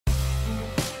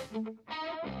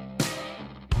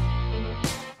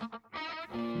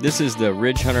This is the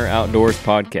Ridge Hunter Outdoors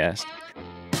podcast.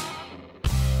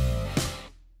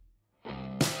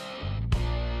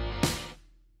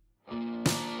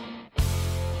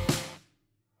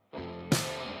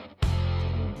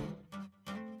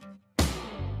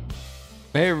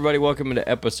 Hey everybody, welcome to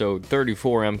episode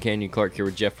 34. I'm Canyon Clark here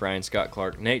with Jeff Ryan, Scott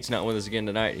Clark. Nate's not with us again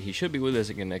tonight. He should be with us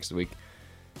again next week.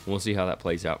 We'll see how that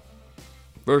plays out.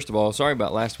 First of all, sorry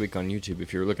about last week on YouTube.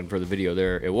 If you're looking for the video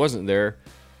there, it wasn't there.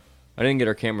 I didn't get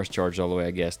our cameras charged all the way,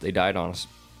 I guess. They died on us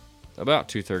about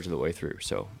 2/3 of the way through,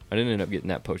 so I didn't end up getting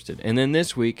that posted. And then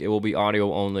this week, it will be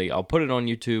audio only. I'll put it on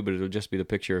YouTube, but it'll just be the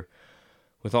picture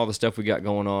with all the stuff we got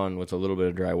going on with a little bit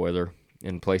of dry weather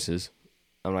in places.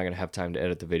 I'm not going to have time to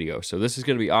edit the video. So this is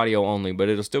going to be audio only, but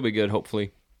it'll still be good,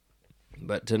 hopefully.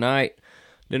 But tonight,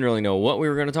 didn't really know what we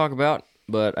were going to talk about,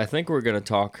 but I think we're going to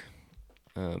talk,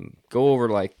 go over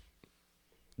like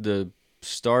the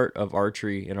start of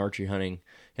archery and archery hunting,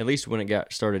 at least when it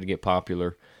got started to get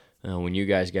popular, when you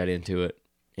guys got into it,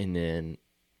 and then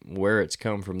where it's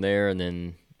come from there. And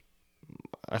then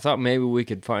I thought maybe we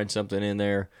could find something in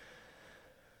there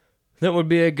that would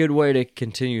be a good way to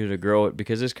continue to grow it,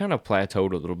 because it's kind of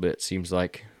plateaued a little bit, seems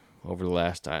like, over the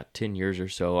last 10 years or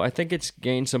so. I think it's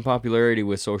gained some popularity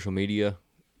with social media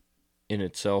in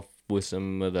itself, with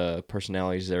some of the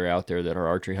personalities that are out there that are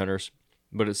archery hunters,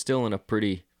 but it's still in a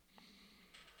pretty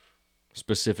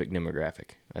specific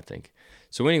demographic, I think.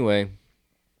 So anyway,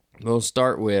 we'll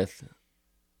start with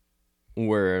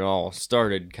where it all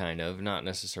started, kind of. Not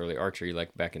necessarily archery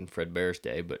like back in Fred Bear's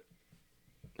day, but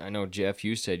I know, Jeff,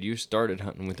 you said you started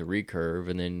hunting with the recurve,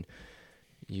 and then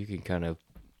you can kind of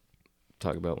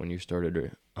talk about when you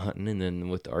started hunting, and then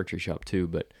with the archery shop too.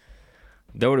 But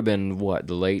that would have been, what,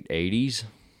 the late 80s?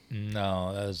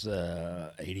 No, that was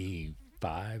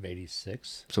 85,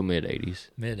 86. So mid-80s.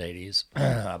 Mid-80s.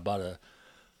 I bought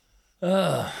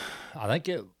I think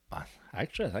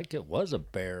it was a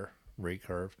Bear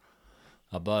recurve.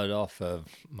 I bought it off of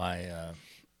my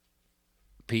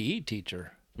PE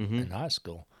teacher in high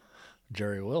school,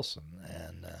 Jerry Wilson,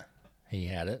 and he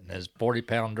had it, and it was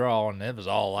 40-pound draw, and it was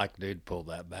all like, dude, pull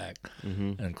that back.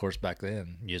 And of course, back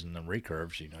then, using the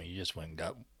recurves, you just went and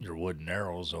got your wooden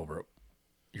arrows over at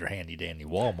your handy dandy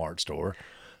Walmart store.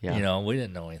 Yeah. We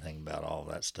didn't know anything about all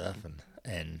that stuff,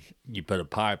 and you put a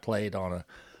pie plate on a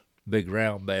big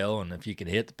round bale, and if you could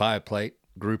hit the pie plate,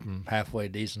 group them halfway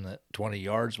decent at 20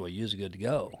 yards, well, you was good to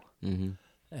go.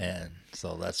 And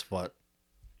so that's what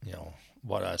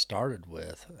I started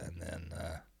with. And then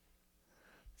a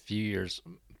few years,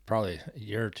 probably a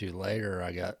year or two later,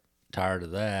 I got tired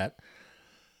of that.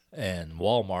 And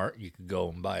Walmart, you could go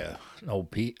and buy an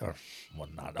old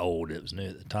not old, it was new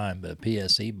at the time, but a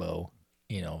PSE bow,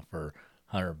 for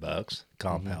 $100,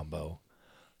 compound bow.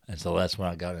 And so that's when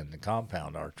I got into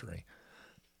compound archery.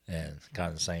 And kind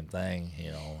of the same thing,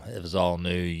 it was all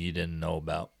new. You didn't know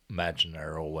about matching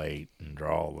arrow weight and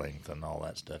draw length and all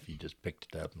that stuff. You just picked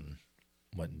it up and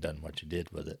went and done what you did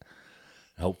with it.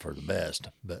 Hope for the best.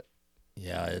 But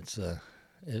yeah, it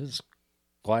was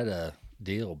quite a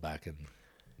deal back in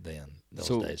those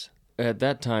days. At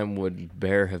that time, would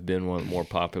Bear have been one of the more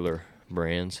popular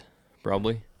brands?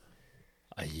 Probably.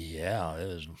 Yeah, it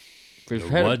was.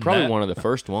 Probably one of the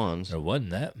first ones. There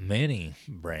wasn't that many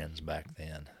brands back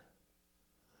then.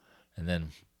 And then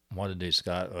what to do,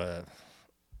 Scott?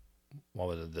 What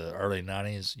was it? The early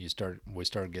 90s. We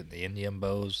started getting the Indian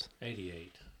bows.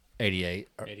 88. 88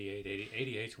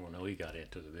 is when we got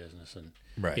into the business, and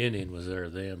right. Indian was there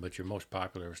then, but your most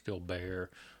popular was still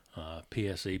Bear.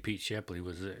 PSE, Pete Shepley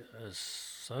was there.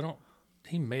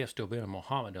 He may have still been in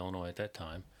Mohammed, Illinois at that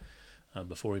time,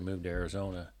 before he moved to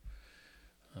Arizona.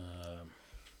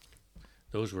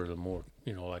 Those were the more,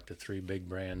 like the three big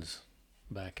brands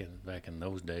back in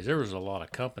those days. There was a lot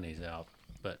of companies out,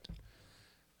 but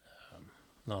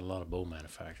not a lot of bow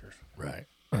manufacturers. Right.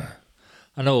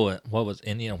 I know what was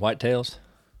Indian whitetails.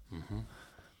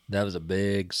 That was a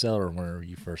big seller when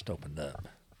you first opened up.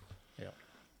 Yeah.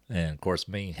 And of course,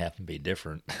 me happened to be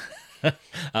different.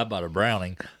 I bought a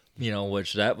Browning,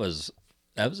 which that was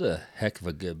a heck of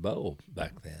a good bow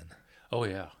back then. Oh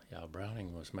yeah.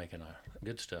 Browning was making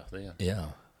good stuff then.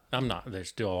 Yeah. They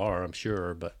still are, I'm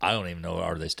sure, but I don't even know,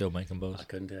 are they still making bows? I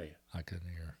couldn't tell you. I couldn't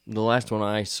hear. The last one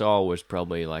I saw was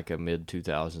probably like a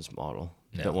mid-2000s model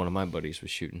that one of my buddies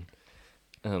was shooting.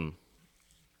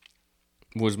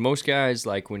 Was most guys,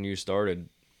 like when you started,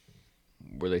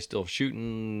 were they still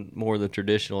shooting more of the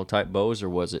traditional type bows, or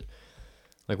was it,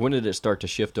 like when did it start to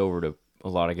shift over to a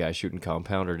lot of guys shooting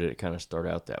compound, or did it kind of start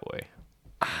out that way?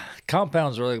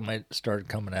 compounds really started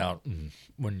coming out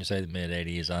when you say the mid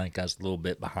 '80s. I think that's a little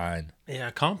bit behind.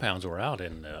 Yeah, compounds were out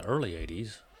in the early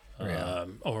 '80s,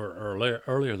 or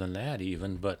earlier than that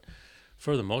even. But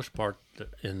for the most part,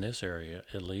 in this area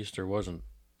at least, there wasn't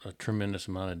a tremendous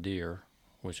amount of deer,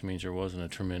 which means there wasn't a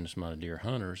tremendous amount of deer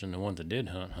hunters, and the ones that did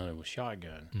hunted with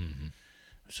shotgun. Mm-hmm.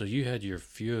 So you had a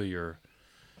few of your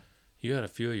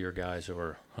guys that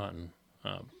were hunting,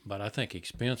 but I think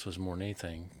expense was more than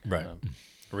anything. Right.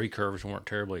 Recurves weren't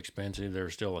terribly expensive.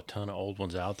 There's still a ton of old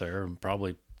ones out there,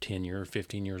 probably 10 years,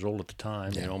 15 years old at the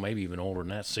time. Yeah. Maybe even older than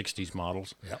that, 60s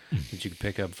models that you could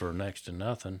pick up for next to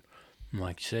nothing. And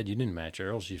like you said, you didn't match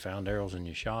arrows. You found arrows and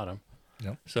you shot them.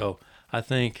 Yep. So I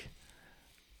think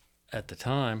at the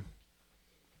time,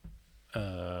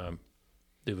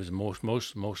 it was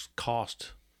most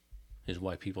cost is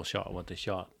why people shot what they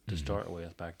shot to start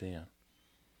with back then.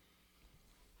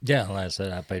 Yeah, like I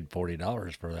said, I paid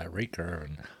 $40 for that recurve,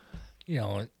 and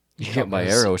you can't buy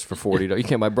arrows for $40. You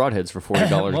can't buy broadheads for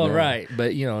 $40. Well, now. right,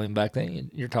 but back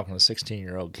then you're talking a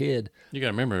 16-year-old kid. You got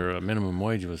to remember, minimum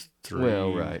wage was $3.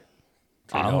 Well, right.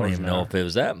 I don't even know if it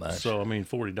was that much. So I mean,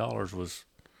 $40 was.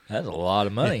 That's a lot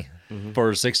of money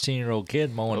for a 16-year-old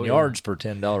kid mowing yards for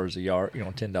 $10 a yard.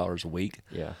 $10 a week.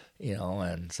 Yeah.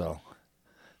 And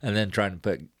then trying to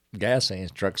put gas in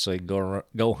his truck so he can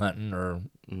go hunting or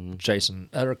chasing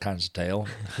other kinds of tail.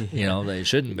 They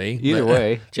shouldn't be. Either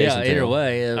way. Either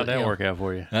way. How'd that work out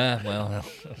for you? Well,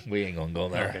 we ain't gonna go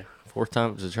there. Okay. Fourth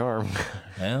time's a charm.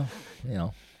 Well,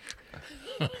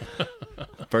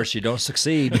 first you don't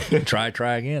succeed, try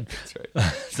again. That's right.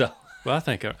 So, well, I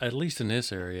think at least in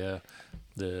this area,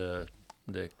 the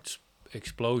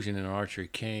explosion in archery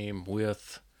came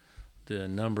with the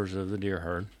numbers of the deer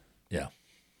herd. Yeah.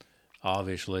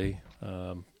 Obviously,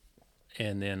 and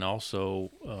then also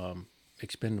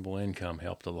expendable income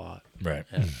helped a lot. Right.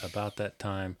 And about that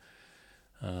time,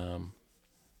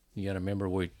 you got to remember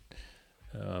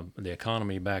the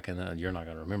economy back in you're not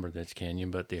going to remember this, can you?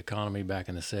 But the economy back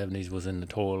in the 70s was in the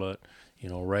toilet.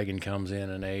 Reagan comes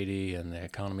in '80, and the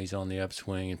economy's on the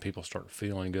upswing, and people start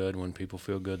feeling good. When people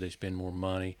feel good, they spend more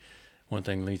money. One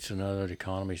thing leads to another. The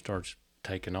economy starts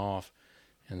taking off,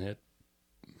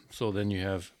 so then you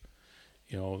have,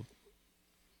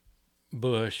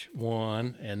 Bush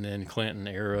won, and then Clinton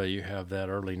era. You have that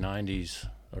early '90s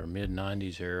or mid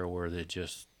 '90s era where they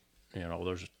just,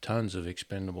 there's tons of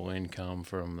expendable income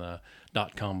from the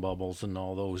 .com bubbles and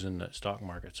all those in the stock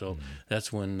market. So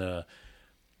that's when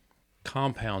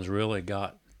compounds really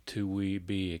got to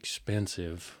be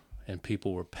expensive, and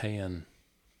people were paying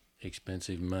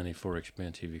expensive money for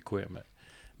expensive equipment.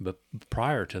 But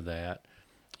prior to that,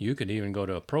 you could even go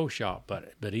to a pro shop,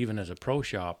 but even as a pro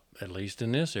shop, at least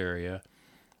in this area,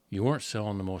 you weren't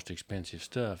selling the most expensive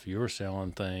stuff. You were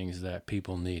selling things that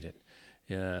people needed.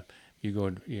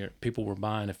 People were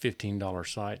buying a $15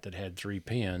 sight that had 3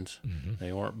 pins.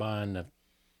 They weren't buying the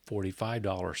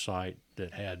 $45 sight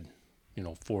that had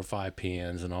 4 or 5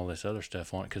 pins and all this other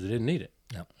stuff on it because they didn't need it.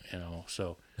 Yep.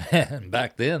 So and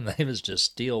back then they was just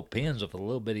steel pins with a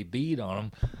little bitty bead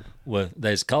on them.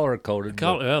 They's color coded.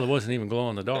 Well, it wasn't even glow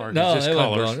in the dark. No, it's just it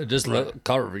colors. wasn't just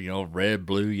color. Red,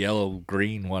 blue, yellow,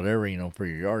 green, whatever. For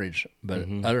your yardage. But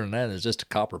other than that, it's just a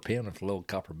copper pin with a little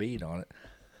copper bead on it.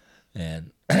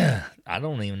 And I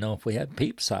don't even know if we had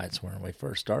peep sights when we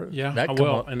first started. Yeah, that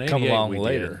come along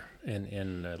later.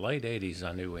 In the late '80s,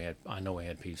 I know we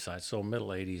had peep sights. So middle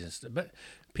 '80s and stuff. But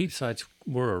peep sights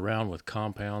were around with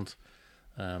compounds.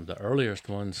 The earliest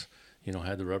ones,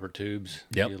 had the rubber tubes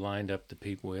you lined up the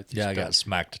peep with. I got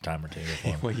smacked a time or two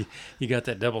before. Well, you got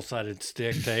that double-sided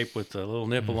stick tape with the little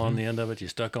nipple on the end of it. You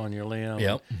stuck on your limb.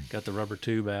 Yep. Got the rubber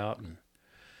tube out. And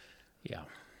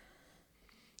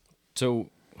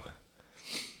So,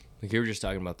 like you were just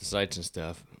talking about the sights and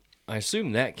stuff. I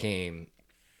assume that came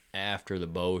after the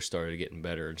bows started getting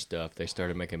better and stuff. They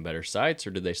started making better sights,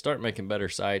 or did they start making better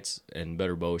sights and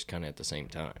better bows kind of at the same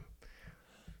time?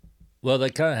 Well,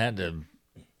 they kind of had to.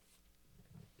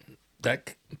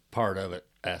 That part of it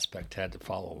aspect had to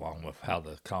follow along with how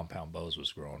the compound bows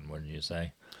was growing, wouldn't you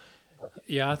say?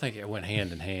 Yeah, I think it went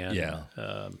hand in hand.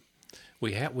 Yeah.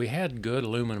 We had good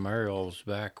aluminum arrows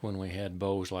back when we had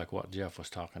bows like what Jeff was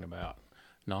talking about.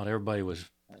 Not everybody was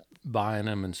buying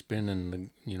them and spending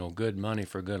the good money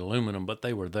for good aluminum, but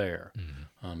they were there.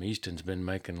 Easton's been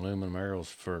making aluminum arrows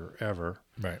forever.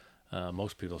 Right.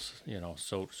 Most people,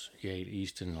 associate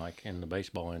Easton like in the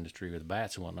baseball industry with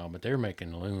bats and whatnot, but they're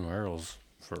making aluminum arrows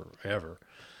forever.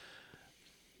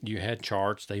 You had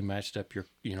charts; they matched up your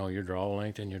draw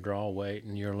length and your draw weight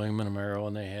and your aluminum arrow,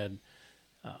 and they had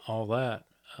all that.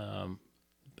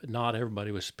 But not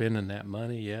everybody was spending that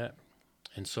money yet.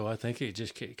 And so I think it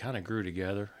just kind of grew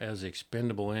together as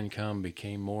expendable income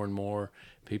became more and more.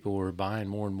 People were buying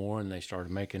more and more, and they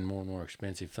started making more and more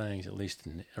expensive things, at least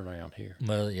around here.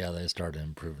 Well, yeah, they started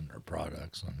improving their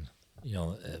products, and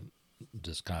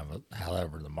just kind of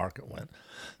however the market went.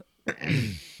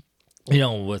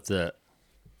 With the,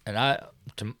 and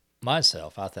to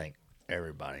myself, I think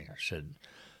everybody should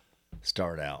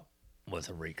start out with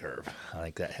a recurve. I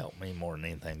think that helped me more than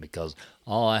anything because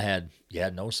you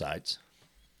had no sights.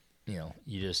 You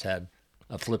just had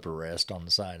a flipper rest on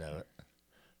the side of it,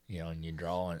 and you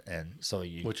draw and so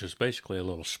you. Which is basically a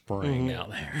little spring out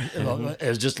there. It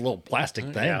was just a little plastic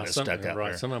thing that stuck out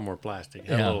there. Some of them were plastic.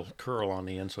 Had a little curl on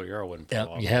the end so your arrow wouldn't fall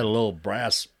off. You had a little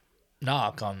brass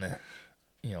knock on the,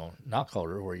 knock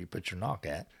holder where you put your knock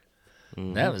at.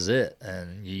 Mm-hmm. That was it.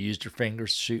 And you used your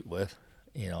fingers to shoot with,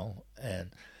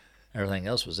 and everything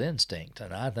else was instinct.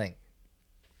 And I think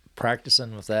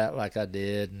practicing with that like I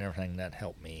did and everything, that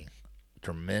helped me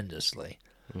tremendously.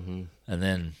 Mm-hmm. And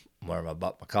then when I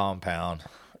bought my compound,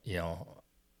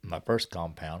 my first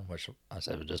compound, which I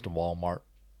said was just a Walmart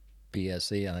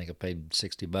PSC, I think I paid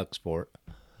 $60 for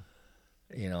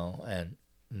it, and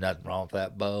nothing wrong with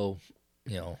that bow,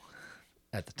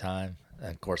 at the time.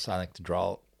 And of course, I think the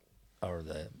draw or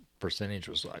the percentage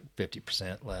was like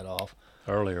 50% let off.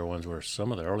 Some of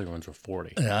the earlier ones were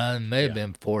 40. It may have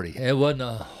been 40. It wasn't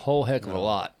a whole heck of a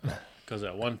lot. Because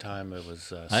at one time it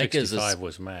was 65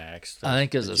 was max. I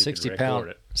think it was a 60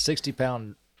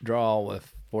 pound draw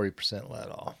with 40% let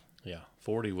off. Yeah,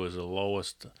 40 was the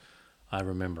lowest I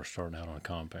remember starting out on a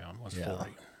compound was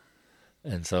 40.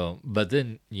 And so, but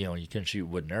then, you couldn't shoot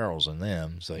wooden arrows in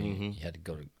them, so you had to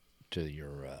go to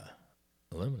your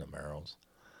aluminum arrows.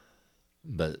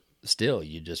 But still,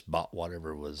 you just bought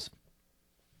whatever was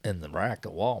in the rack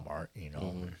at Walmart,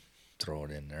 and throw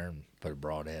it in there and put a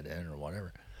broadhead in or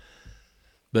whatever.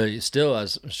 But still, I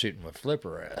was shooting with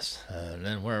flipper S. And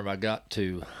then wherever I got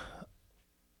to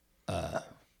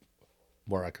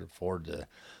where I could afford to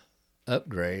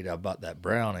upgrade, I bought that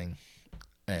Browning.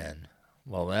 And,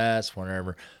 well, that's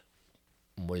whenever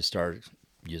we started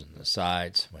using the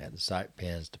sights. We had the sight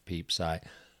pins, the peep sight,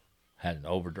 had an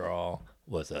overdraw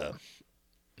with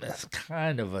that's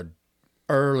kind of a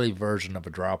early version of a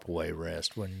drop away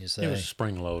rest, wouldn't you say? It was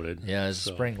spring loaded. Yeah, it's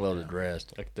a spring loaded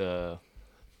rest. Like the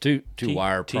two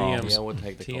wire prongs. Yeah, what the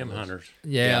heck they call TM those? Hunters.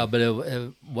 Yeah, but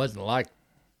it wasn't like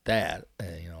that.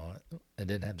 It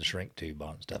didn't have the shrink tube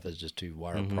on and stuff. It was just two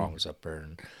wire prongs up there,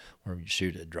 and where you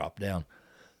shoot it, drop down.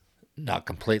 Not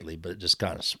completely, but it just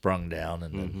kind of sprung down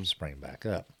and then sprang back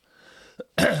up.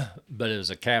 But it was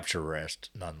a capture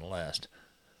rest nonetheless.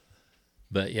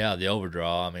 But yeah, the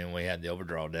overdraw, we had the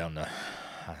overdraw down to,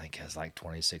 I think it was like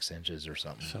 26 inches or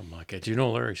something. Something like that. Do you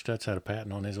know Larry Stutz had a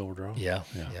patent on his overdraw? Yeah.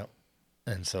 Yep.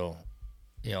 And so,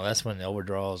 that's when the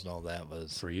overdraws and all that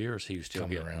was. For years, he was still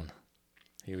coming getting around.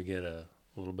 He would get a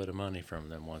little bit of money from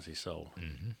them once he sold.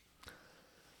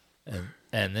 Mm-hmm.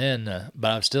 And then,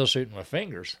 but I'm still shooting with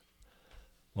fingers.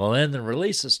 Well, then the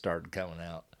releases started coming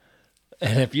out.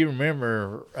 And if you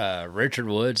remember, Richard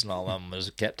Woods and all of them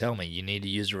kept telling me, you need to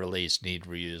use a release,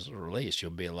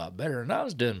 you'll be a lot better. And I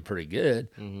was doing pretty good,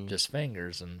 just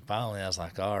fingers. And finally I was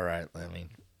like, all right, let me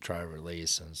try a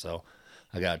release. And so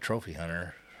I got a Trophy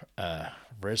Hunter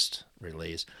wrist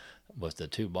release with the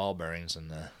two ball bearings and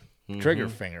the trigger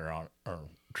finger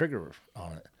trigger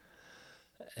on it.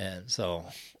 And so,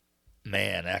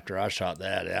 man, after I shot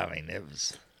that, it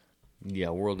was...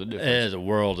 Yeah, world of difference. It is a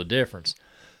world of difference.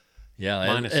 Yeah,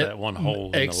 minus that one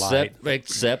hole in the light.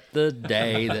 Except the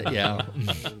day that,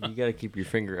 You got to keep your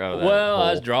finger out of that Well, hole.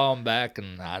 I was drawing back,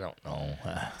 and I don't know.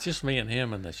 It's just me and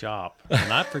him in the shop.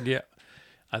 And I forget,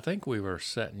 I think we were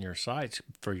setting your sights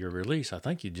for your release. I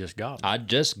think you just got it. I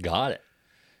just got it.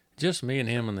 Just me and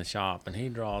him in the shop, and he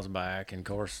draws back, and of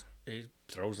course, he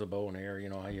throws the bow in the air,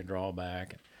 how you draw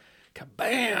back. And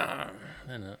kabam!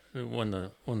 And when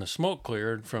the smoke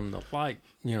cleared from the light,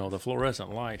 the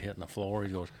fluorescent light hitting the floor, he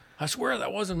goes, I swear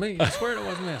that wasn't me. I swear that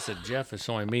wasn't me. I said, Jeff, it's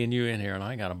only me and you in here, and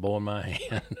I got a bow in my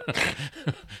hand.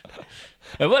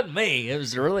 It wasn't me. It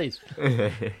was the release.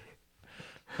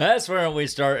 That's where we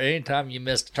start. Anytime you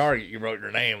missed a target, you wrote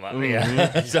your name on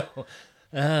it. So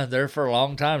there for a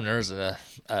long time, there's a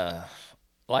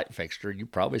light fixture. You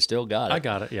probably still got it. I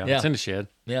got it, yeah. It's in the shed.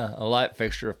 Yeah, a light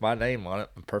fixture with my name on it,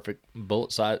 a perfect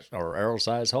bullet size or arrow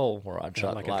size hole where I'd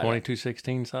shot like the a light.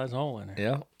 22-16 size hole in there.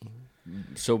 Yeah.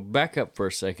 So back up for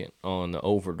a second on the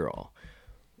overdraw.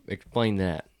 Explain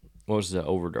that. What was the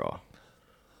overdraw?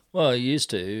 Well, I used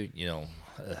to,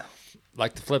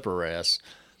 like the flipper rest.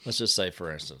 Let's just say,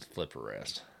 for instance, flipper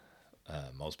rest.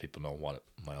 Most people know what it.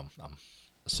 Well, I'm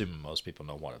assuming most people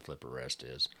know what a flipper rest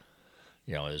is.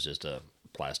 You know, it was just a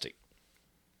plastic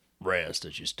rest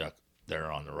that you stuck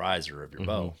there on the riser of your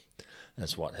bow.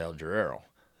 That's what held your arrow.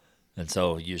 And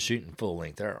so you're shooting full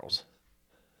length arrows.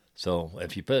 So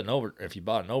if you bought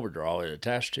an overdraw, it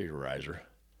attached to your riser,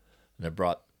 and it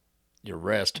brought your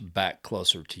rest back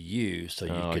closer to you, so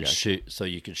you could shoot. So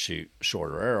you could shoot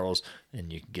shorter arrows,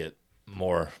 and you could get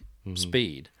more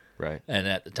speed. Right. And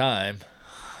at the time,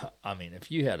 I mean,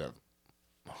 if you had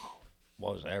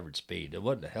what was the average speed? It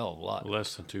wasn't a hell of a lot.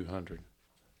 Less than 200.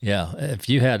 Yeah, if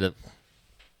you had a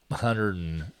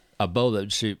bow that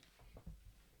would shoot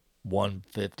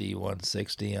 150,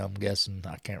 160, I'm guessing.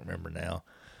 I can't remember now.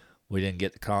 We didn't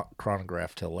get the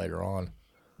chronograph till later on.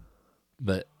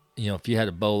 But, you know, if you had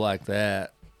a bow like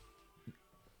that,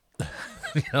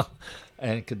 you know,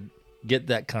 and could get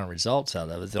that kind of results out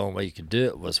of it, the only way you could do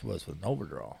it was with an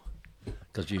overdraw,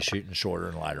 because you're shooting shorter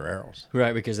and lighter arrows.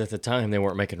 Right, because at the time they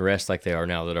weren't making rests like they are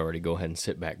now that already go ahead and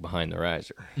sit back behind the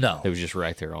riser. No. It was just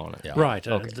right there on it. Yeah. Right.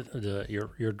 Okay.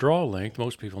 Your draw length,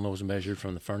 most people know, is measured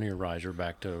from the front of your riser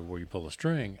back to where you pull the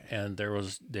string. And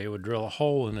they would drill a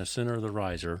hole in the center of the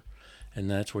riser, and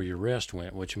that's where your rest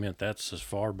went, which meant that's as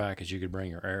far back as you could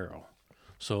bring your arrow.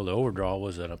 So the overdraw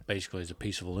was basically a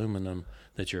piece of aluminum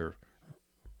that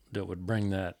would bring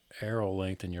that arrow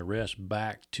length and your rest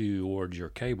back towards your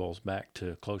cables, back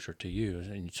to closer to you.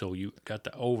 And so you got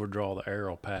to overdraw the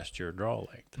arrow past your draw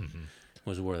length.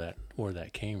 Was where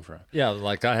that came from. Yeah,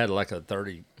 like I had like a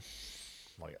 30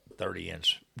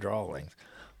 inch draw length.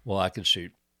 Well, I could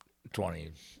shoot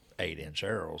 28-inch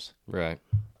arrows Right.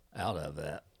 out of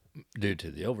that due to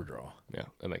the overdraw. Yeah,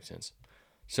 that makes sense.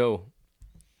 So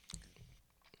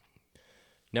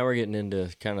now we're getting into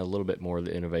kind of a little bit more of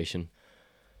the innovation.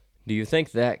 Do you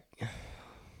think that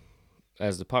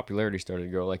as the popularity started to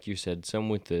grow, like you said, some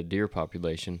with the deer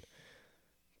population,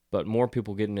 but more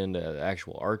people getting into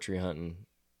actual archery hunting,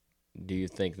 do you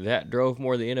think that drove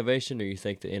more of the innovation, or you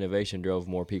think the innovation drove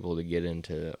more people to get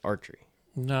into archery?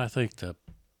 No, I think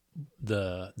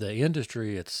the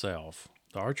industry itself,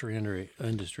 the archery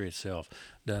industry itself,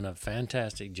 done a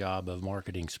fantastic job of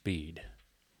marketing speed.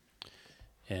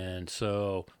 And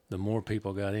so the more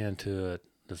people got into it,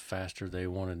 the faster they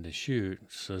wanted to shoot.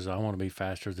 Says, I want to be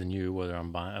faster than you, whether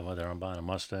I'm buying a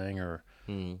Mustang or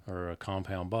a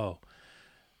compound bow.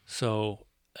 So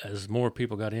as more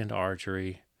people got into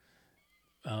archery,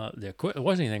 there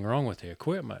wasn't anything wrong with the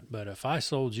equipment. But if I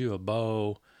sold you a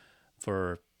bow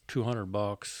for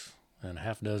 $200 and a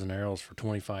half dozen arrows for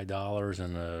 $25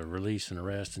 and a release and the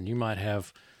rest, and you might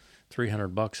have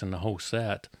 $300 in the whole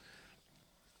set,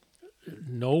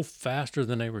 no faster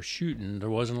than they were shooting. There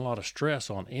wasn't a lot of stress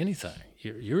on anything.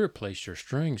 You replaced your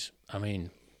strings. I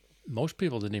mean, most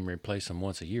people didn't even replace them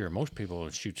once a year. Most people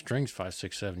would shoot strings 5,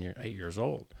 6, 7, 8 years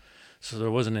old. So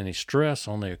there wasn't any stress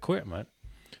on the equipment.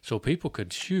 So people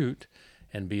could shoot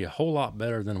and be a whole lot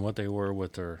better than what they were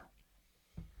with their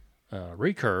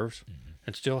recurves,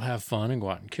 and still have fun and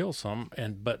go out and kill some.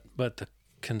 But the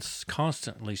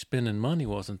constantly spending money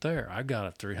wasn't there. I got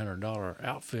a $300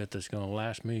 outfit that's going to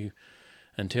last me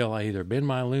until I either bend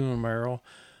my aluminum arrow,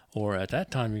 or at that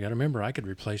time, you got to remember, I could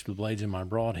replace the blades in my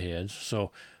broadheads.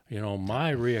 So,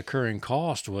 my reoccurring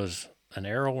cost was an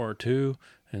arrow or two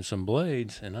and some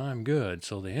blades, and I'm good.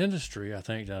 So the industry, I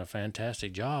think, done a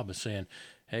fantastic job of saying,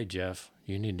 hey, Jeff,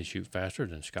 you need to shoot faster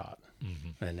than Scott.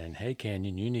 And then, hey,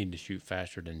 Canyon, you need to shoot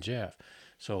faster than Jeff.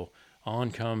 So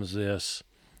on comes this.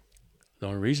 The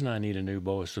only reason I need a new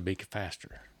bow is to be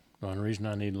faster. The only reason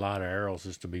I need lighter arrows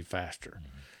is to be faster.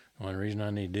 The only reason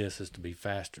I need this is to be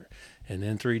faster. And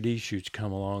then 3D shoots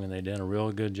come along, and they done a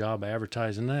real good job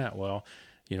advertising that. Well,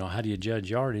 how do you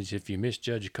judge yardage? If you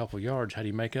misjudge a couple yards, how do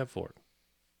you make up for it?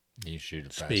 You shoot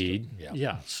it faster. Speed.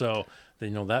 Yeah. So,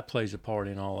 that plays a part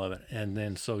in all of it. And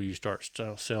then so you start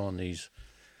selling these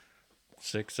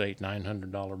 $600,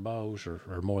 $800, $900 bows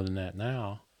or more than that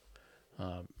now.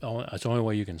 It's the only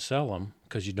way you can sell them,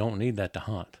 because you don't need that to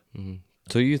hunt.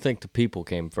 So you think the people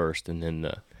came first, and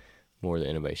then more of the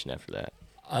innovation after that?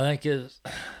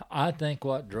 I think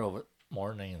what drove it more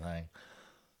than anything,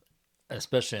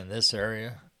 especially in this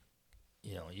area,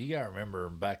 you got to remember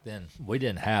back then we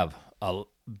didn't have a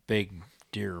big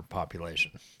deer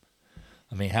population.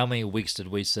 I mean, how many weeks did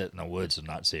we sit in the woods and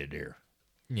not see a deer?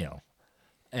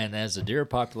 And as the deer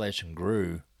population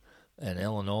grew, and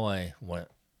Illinois went,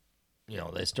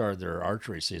 they started their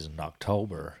archery season in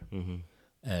October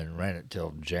and ran it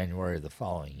till January of the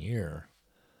following year,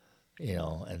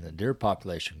 and the deer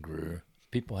population grew.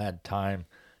 People had time,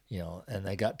 and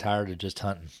they got tired of just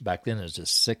hunting. Back then it was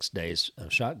just 6 days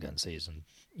of shotgun season,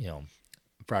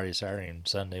 Friday, Saturday, and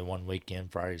Sunday one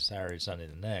weekend, Friday, Saturday, Sunday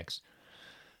the next.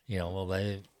 Well,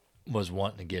 they was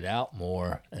wanting to get out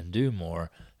more and do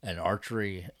more, and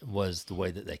archery was the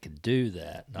way that they could do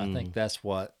that. And I think that's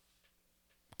what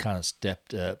kind of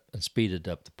stepped up and speeded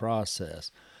up the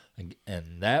process,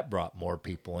 and that brought more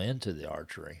people into the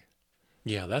archery.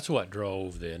 Yeah, that's what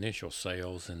drove the initial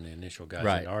sales and the initial guys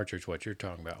Right. in archers. What you're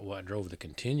talking about, what drove the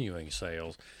continuing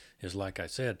sales, is like I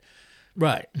said,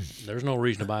 Right. there's no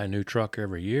reason to buy a new truck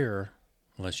every year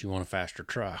unless you want a faster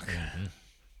truck.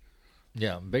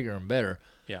 Yeah, bigger and better.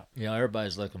 Yeah. You know,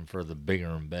 everybody's looking for the bigger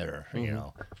and better. You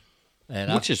know,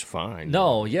 and Which is fine.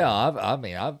 no, yeah,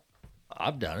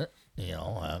 I've done it. You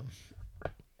know,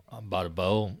 I bought a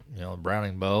bow, you know, a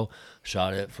Browning bow,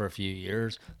 shot it for a few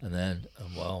years, and then,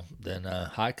 then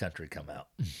High Country come out,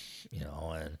 you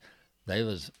know, and they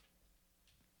was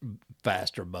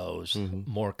faster bows,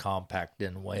 more compact,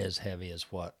 didn't weigh as heavy as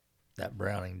what that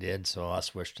Browning did, so I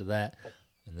switched to that.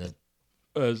 And then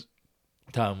as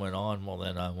time went on,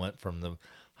 then I went from the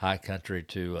High Country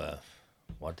to,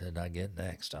 what did I get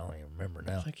next? I don't even remember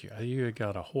now. I think you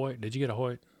got a Hoyt. Did you get a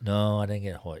Hoyt? No, I didn't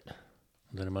get Hoyt.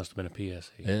 Then it must have been a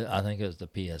PSE. I think it was the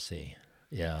PSE.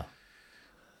 Yeah.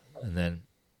 And then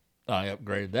I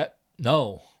upgraded that.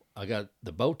 No, I got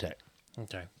the Bowtech.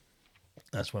 Okay.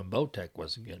 That's when Bowtech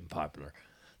was getting popular.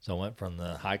 So I went from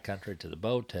the High Country to the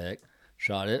Bowtech,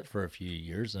 shot it for a few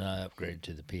years, and I upgraded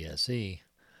to the PSE.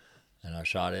 And I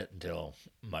shot it until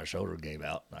my shoulder gave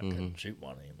out and I couldn't shoot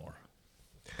one anymore.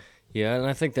 Yeah, and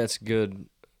I think that's good.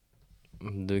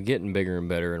 They're getting bigger and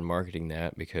better in marketing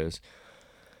that, because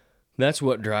that's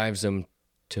what drives them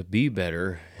to be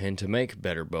better and to make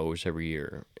better bows every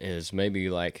year. Is maybe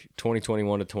like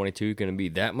 2021 to 22 going to be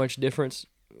that much difference?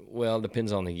 Well, it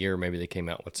depends on the year. Maybe they came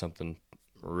out with something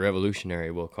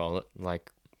revolutionary, we'll call it,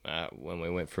 like when we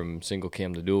went from single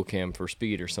cam to dual cam for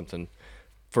speed or something,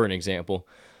 for an example.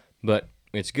 But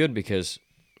it's good because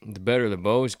the better the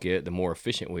bows get, the more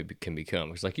efficient we can become.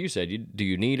 Because like you said, do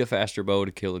you need a faster bow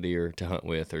to kill a deer to hunt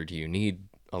with, or do you need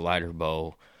a lighter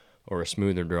bow or a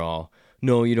smoother draw?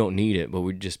 No, you don't need it, but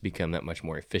we just become that much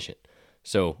more efficient.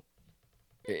 So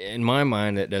in my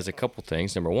mind, that does a couple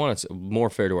things. Number one, it's more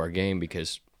fair to our game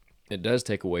because it does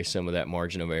take away some of that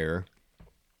margin of error.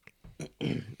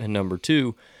 And number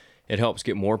two, it helps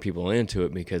get more people into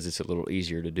it because it's a little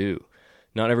easier to do.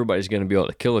 Not everybody's going to be able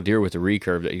to kill a deer with the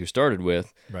recurve that you started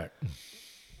with. Right.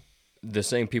 The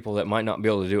same people that might not be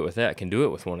able to do it with that can do it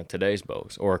with one of today's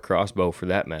bows, or a crossbow for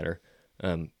that matter,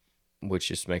 which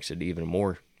just makes it even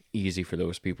more easy for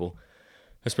those people,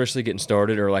 especially getting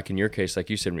started, or like in your case, like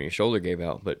you said, when your shoulder gave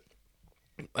out. But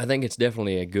I think it's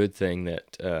definitely a good thing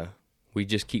that we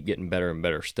just keep getting better and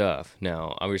better stuff.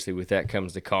 Now, obviously, with that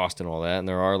comes the cost and all that, and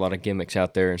there are a lot of gimmicks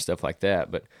out there and stuff like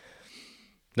that, but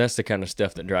that's the kind of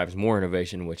stuff that drives more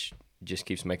innovation, which just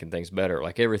keeps making things better,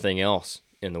 like everything else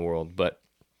in the world. But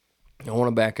I want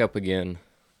to back up again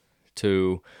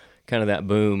to kind of that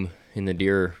boom in the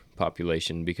deer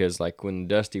population, because like when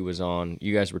Dusty was on,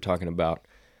 you guys were talking about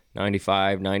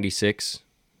 95, 96.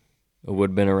 It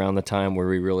would have been around the time where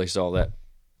we really saw that,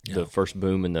 the first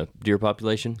boom in the deer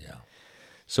population. Yeah.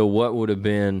 So what would have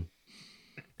been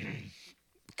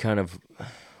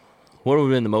what would have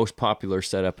been the most popular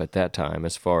setup at that time,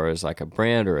 as far as like a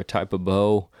brand or a type of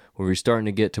bow? Were we starting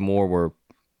to get to more where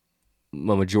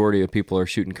a majority of people are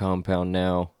shooting compound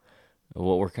now?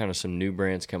 What were kind of some new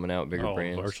brands coming out, bigger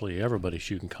brands? Virtually everybody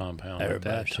shooting compound at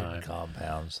that time.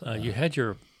 Compounds. You had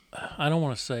your, I don't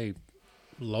want to say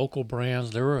local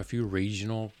brands. There were a few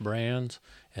regional brands,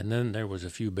 and then there was a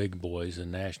few big boys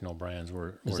and national brands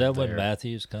were Is that there. when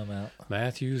Matthews come out?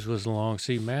 Matthews was along.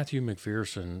 See, Matthew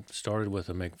McPherson started with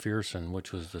a McPherson,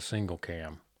 which was the single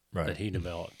cam that he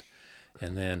developed,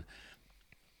 and then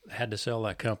had to sell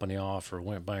that company off or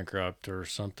went bankrupt or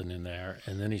something in there.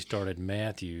 And then he started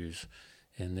Matthews,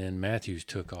 and then Matthews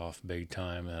took off big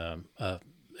time.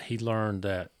 He learned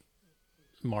that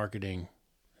marketing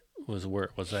was where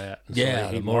it was at. And Yeah,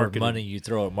 so the more money you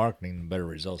throw at marketing, the better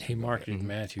results. he marketed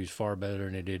Matthews far better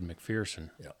than he did McPherson.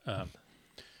 Yeah.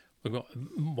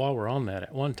 While we're on that,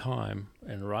 at one time,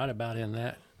 and right about in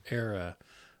that era,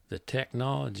 the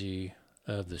technology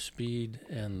of the speed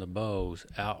and the bows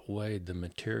outweighed the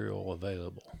material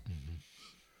available.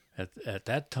 At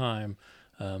that time,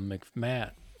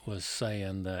 Matt was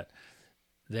saying that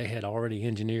they had already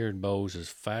engineered bows as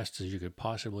fast as you could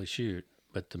possibly shoot,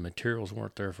 but the materials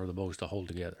weren't there for the bows to hold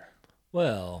together.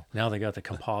 Well, Now they got the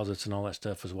composites and all that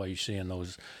stuff is why you see in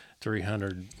those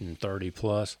 330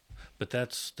 plus. But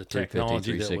that's the 350,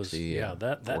 technology that was 360,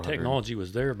 that 400. technology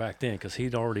was there back then because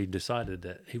he'd already decided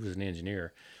that he was an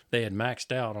engineer. They had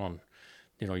maxed out on,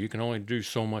 you can only do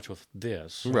so much with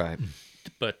this, Right.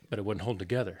 but it wouldn't hold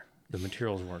together. the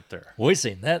materials weren't there. We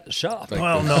seen that at the shop.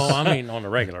 Well, no, I mean on a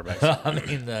regular basis. I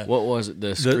mean, What was it?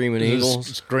 The Screaming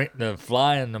Eagles? the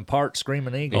flying apart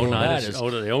Screaming Eagle. Oneidas. Oh,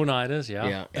 the Oneidas, yeah.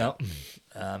 Yeah. Yep.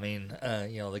 I mean,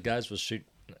 the guys was shooting.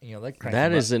 They cranked That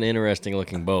them is an interesting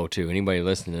looking bow, too. Anybody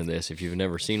listening to this, if you've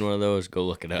never seen one of those, go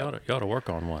look it You up. ought to work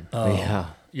on one. Yeah.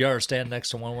 You ever stand next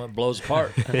to one when it blows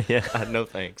apart? Yeah, no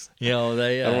thanks. They.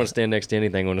 I don't want to stand next to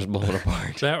anything when it's blowing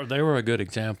apart. They were a good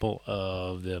example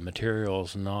of the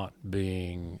materials not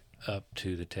being up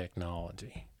to the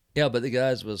technology. Yeah, but the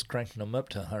guys was cranking them up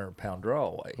to 100-pound draw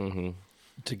weight Mm-hmm.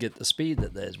 to get the speed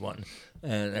that they was wanting.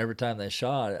 And every time they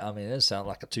shot, I mean, it sounded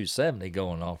like a 270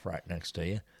 going off right next to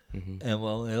you. Mm-hmm. And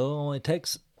well, it only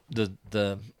takes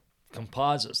the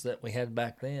composites that we had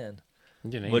back then. You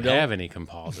didn't We even don't- have any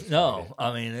composites. No,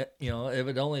 I mean, it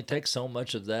would only take so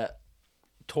much of that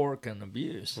torque and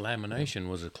abuse. Lamination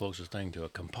was the closest thing to a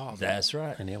composite. That's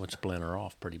right. And it would splinter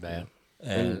off pretty bad.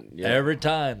 And yeah. every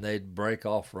time they'd break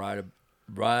off right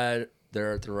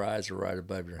there at the riser, right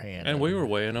above your hand. And we were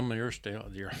weighing them. You're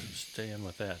staying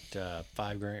with that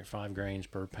 5 grains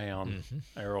per pound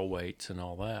arrow weights and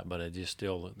all that, but it just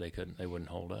still they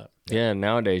wouldn't hold up. Yeah,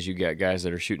 nowadays you got guys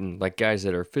that are shooting, like guys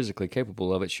that are physically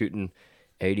capable of it, shooting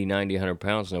 80, 90, 100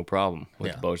 pounds, no problem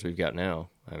with the bows we've got now.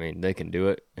 I mean, they can do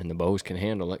it, and the bows can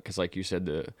handle it, because like you said,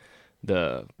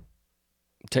 the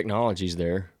technology's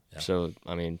there. Yeah. So,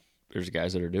 I mean, there's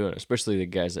guys that are doing it, especially the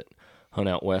guys that hunt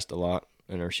out west a lot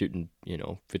and are shooting,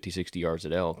 50, 60 yards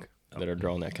at elk that are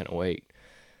drawing that kind of weight.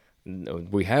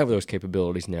 We have those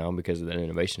capabilities now because of that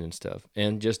innovation and stuff,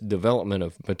 and just development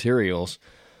of materials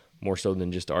more so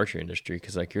than just the archery industry.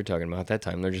 Because like you're talking about, at that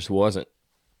time there just wasn't,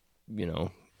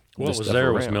 What this was stuff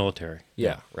there was around. military.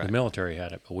 Yeah, right. The military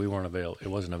had it, but we weren't available. It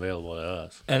wasn't available to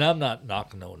us. And I'm not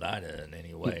knocking Oneida in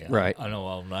any way. Right. I know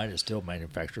Oneida still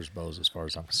manufactures bows as far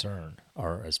as I'm concerned,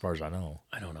 or as far as I know.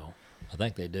 I don't know. I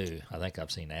think they do. I think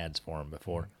I've seen ads for them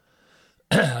before.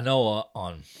 I know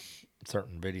on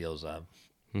certain videos,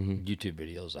 YouTube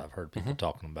videos, I've heard people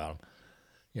talking about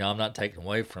them. I'm not taking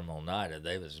away from Oneida.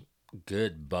 They was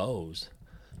good bows,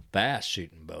 fast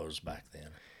shooting bows back then.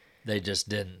 They just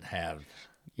didn't have.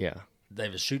 Yeah, They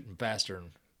was shooting faster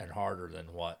and harder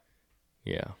than what.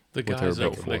 yeah. The what they were guys,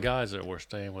 built that, for. the guys that were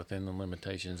staying within the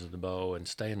limitations of the bow and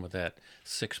staying with that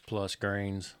 6+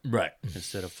 grains Right.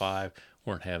 instead of 5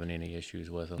 weren't having any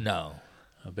issues with them. No.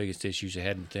 The biggest issues they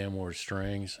had with them were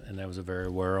strings, and that was a very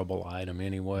wearable item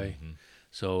anyway.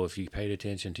 So if you paid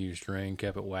attention to your string,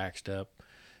 kept it waxed up,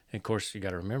 and of course you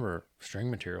got to remember string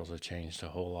materials have changed a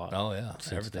whole lot. Oh, yeah.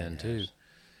 since Everything then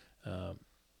too.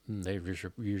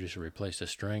 You just replace the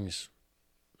strings,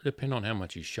 depending on how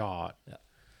much you shot. Yeah.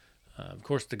 Of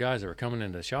course, the guys that were coming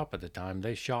into the shop at the time,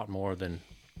 they shot more than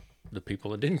the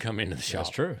people that didn't come into the shop.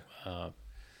 That's true.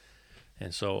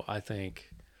 And so I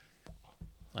think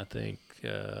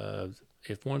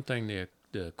if one thing the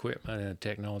equipment and the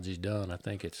technology's done, I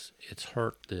think it's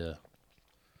hurt the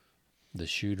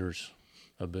shooter's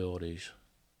abilities.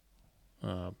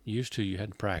 Used to, you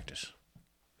had to practice.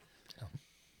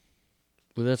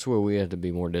 Well, that's where we have to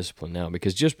be more disciplined now,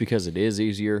 because just because it is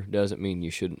easier doesn't mean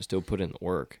you shouldn't still put in the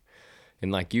work.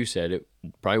 And like you said, it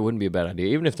probably wouldn't be a bad idea,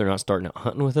 even if they're not starting out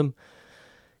hunting with them.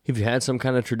 If you had some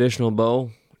kind of traditional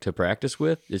bow to practice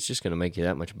with, it's just going to make you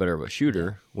that much better of a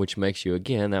shooter, which makes you,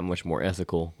 again, that much more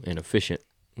ethical and efficient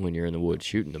when you're in the woods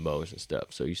shooting the bows and stuff.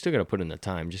 So you still got to put in the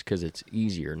time just because it's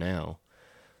easier now.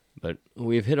 But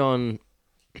we've hit on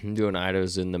doing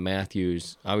Idaho's and the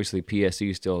Matthews. Obviously,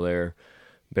 PSE's still there.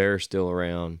 Bear's still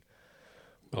around.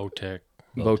 Bowtech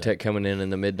coming in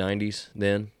the mid-90s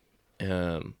then.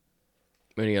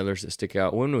 Many others that stick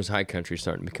out. When was High Country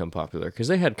starting to become popular? Because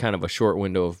they had kind of a short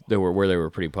window of where they were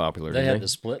pretty popular. They didn't had the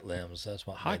split limbs. That's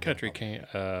what High made them Country came.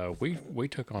 We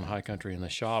took on High Country in the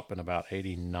shop in about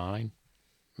 '89,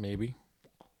 maybe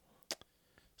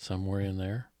somewhere in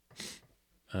there.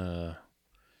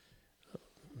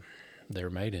 They were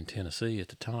made in Tennessee at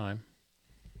the time,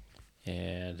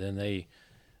 and then they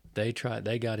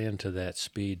got into that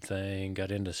speed thing,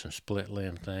 got into some split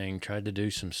limb thing, tried to do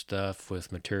some stuff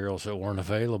with materials that weren't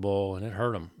available, and it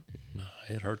hurt them.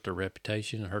 It hurt their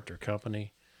reputation, it hurt their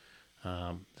company.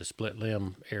 The split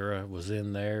limb era was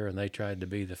in there, and they tried to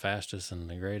be the fastest and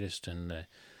the greatest, and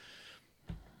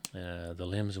the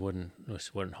limbs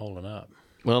wasn't holding up.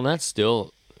 Well, that's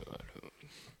still,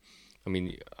 I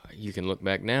mean, you can look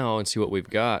back now and see what we've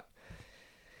got.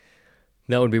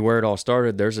 That would be where it all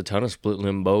started. There's a ton of split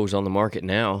limb bows on the market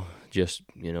now, just,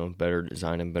 better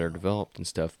designed and better developed and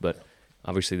stuff. But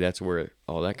obviously that's where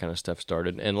all that kind of stuff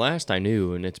started. And last I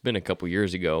knew, and it's been a couple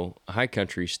years ago, High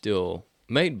Country still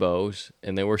made bows,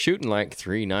 and they were shooting like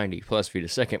 390 plus feet a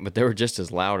second, but they were just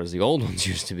as loud as the old ones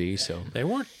used to be. So They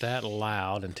weren't that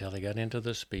loud until they got into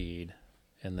the speed.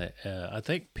 And I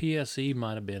think PSE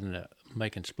might have been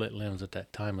making split limbs at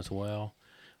that time as well.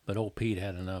 But old Pete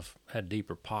had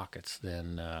deeper pockets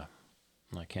than, I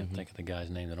can't think of the guy's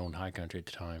name that owned High Country at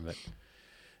the time.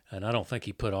 And I don't think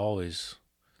he put all his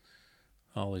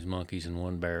monkeys in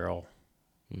one barrel.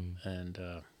 And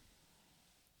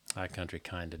High Country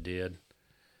kind of did.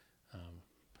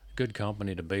 Good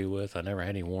company to be with. I never had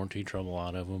any warranty trouble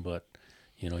out of them, but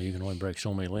you know, you can only break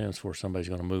so many limbs before somebody's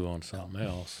going to move on to something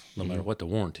else, no matter what the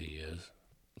warranty is.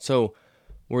 So,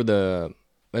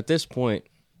 at this point,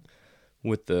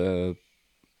 with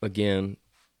again,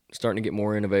 starting to get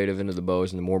more innovative into the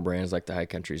bows and the more brands like the High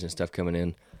Countries and stuff coming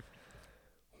in,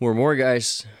 were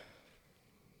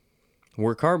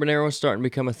carbon arrows starting to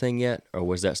become a thing yet, or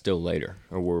was that still later?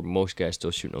 Or were most guys still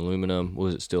shooting aluminum?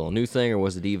 Was it still a new thing, or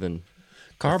was it even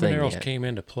Carbon arrows yet? came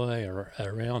into play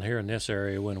around here in this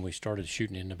area when we started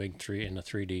shooting in the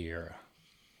 3D era.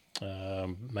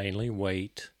 Mainly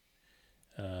weight,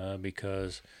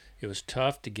 because it was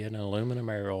tough to get an aluminum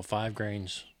arrow 5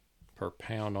 grains per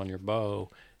pound on your bow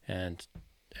and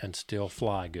still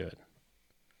fly good.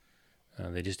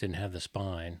 They just didn't have the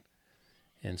spine,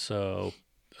 and so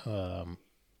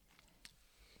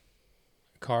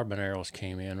carbon arrows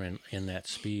came in that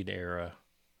speed era.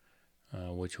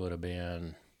 Which would have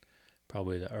been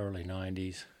probably the early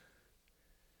 90s.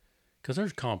 Because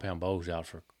there's compound bows out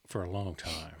for a long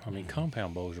time. I mean,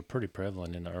 compound bows are pretty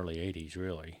prevalent in the early 80s,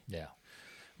 really. Yeah.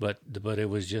 But it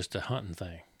was just a hunting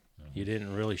thing. You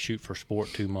didn't really shoot for sport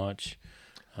too much.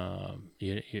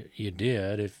 You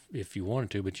did if you wanted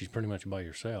to, but you pretty much by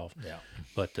yourself. Yeah.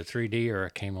 But the 3D era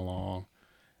came along,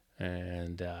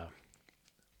 and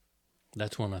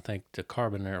that's when I think the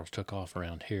carbon arrows took off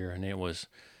around here, and it was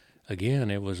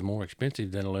more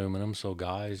expensive than aluminum, so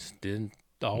guys didn't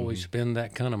always spend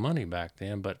that kind of money back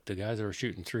then. But the guys that were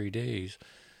shooting 3Ds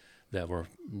that were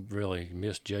really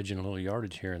misjudging a little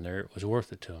yardage here and there, it was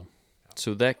worth it to them.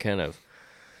 So that kind of...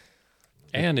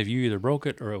 And if you either broke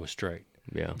it or it was straight.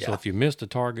 Yeah. So if you missed a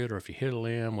target or if you hit a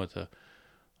limb with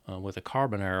a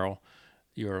carbon arrow,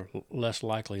 you're less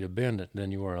likely to bend it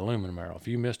than you were an aluminum arrow. If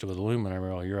you missed it with aluminum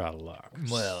arrow, you're out of luck.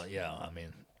 Well, yeah. I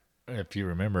mean, if you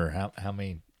remember how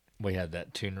many... We had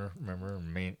that tuner, remember?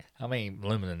 How many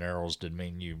aluminum arrows did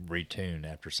mean you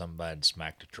retune after somebody had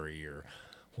smacked a tree or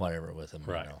whatever with them?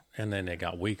 Right. You know? And then they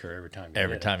got weaker every time.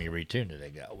 Every time you retuned it, they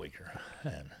got weaker.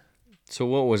 And So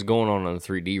what was going on the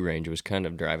 3D range was kind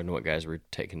of driving what guys were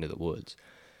taking to the woods.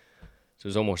 So it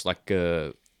was almost like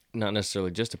not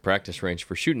necessarily just a practice range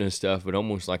for shooting and stuff, but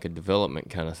almost like a development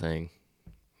kind of thing.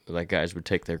 Like guys would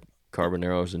take their carbon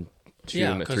arrows and shoot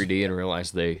them at 3D and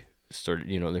realize they started,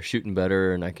 they're shooting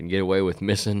better and I can get away with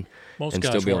missing and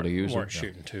still be able to use weren't it.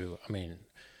 shooting two. I mean,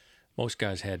 most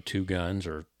guys had 2 guns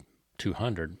or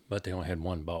 200, but they only had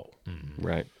 1 bow. Mm-hmm.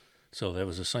 Right. So that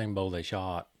was the same bow they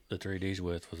shot the 3Ds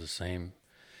with was the same.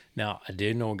 Now, I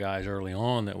did know guys early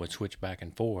on that would switch back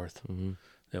and forth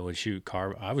that would shoot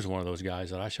carbon. I was one of those guys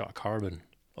that I shot carbon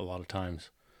a lot of times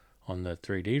on the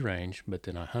 3D range, but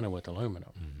then I hunted with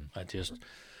aluminum. I just,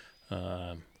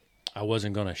 I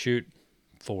wasn't going to shoot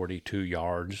 42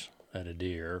 yards at a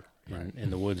deer in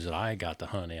the woods that I got to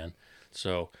hunt in.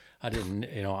 So I didn't,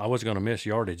 I wasn't going to miss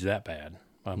yardage that bad.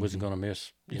 I wasn't going to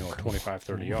miss, 25,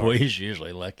 30 yards. we're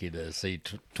usually lucky to see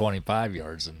 25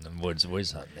 yards in the woods we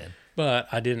was hunting in. But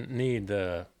I didn't need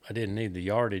the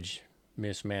yardage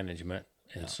mismanagement,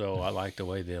 and so I liked the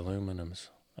way the aluminums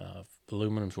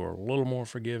were a little more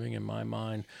forgiving in my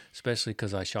mind, especially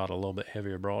because I shot a little bit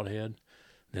heavier broadhead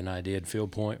than I did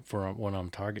field point for when I'm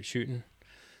target shooting.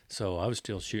 So I was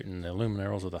still shooting the aluminum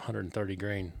arrows with 130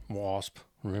 grain wasp.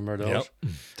 Remember those?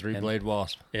 Yep. 3-blade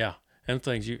wasp. Yeah, and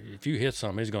things. If you hit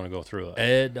something, it's going to go through it.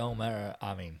 It don't matter.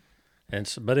 I mean,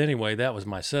 But anyway, that was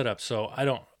my setup. So I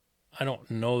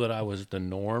don't know that I was the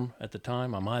norm at the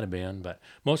time. I might have been, but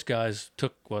most guys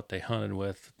took what they hunted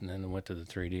with and then went to the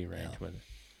 3D range with it.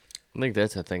 I think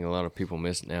that's a thing a lot of people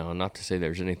miss now. Not to say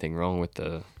there's anything wrong with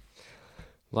the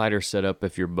lighter setup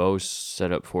if your bow's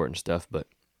set up for it and stuff, but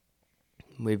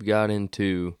we've got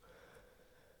into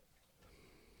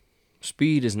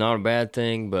speed is not a bad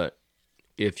thing, but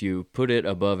if you put it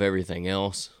above everything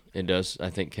else, it does, I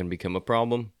think, can become a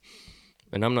problem.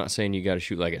 And I'm not saying you got to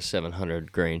shoot like a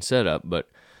 700 grain setup, but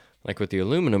like with the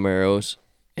aluminum arrows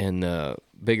and the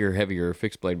bigger, heavier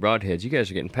fixed blade broadheads, you guys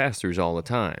are getting pass-throughs all the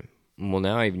time. Well,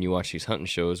 now even you watch these hunting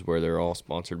shows where they're all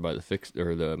sponsored by the fixed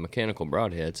or the mechanical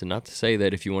broadheads, and not to say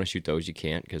that if you want to shoot those you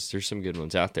can't, because there's some good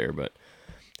ones out there, but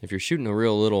if you're shooting a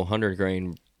real little 100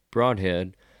 grain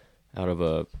broadhead, out of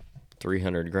a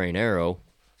 300 grain arrow,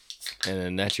 and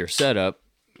then that's your setup,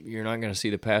 you're not going to see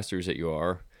the pass-throughs that you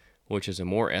are, which is a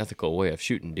more ethical way of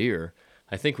shooting deer.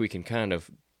 I think we can kind of,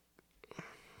 I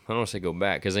don't want to say go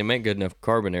back, because they make good enough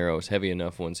carbon arrows, heavy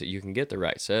enough ones, that you can get the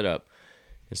right setup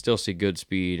and still see good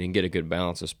speed and get a good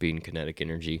balance of speed and kinetic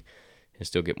energy and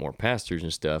still get more pass-throughs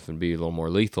and stuff and be a little more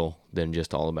lethal than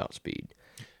just all about speed.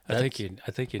 I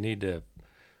think you need to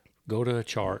go to a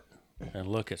chart and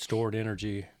look at stored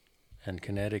energy and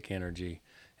kinetic energy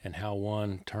and how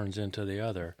one turns into the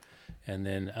other, and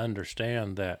then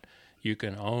understand that you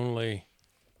can only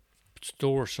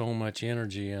store so much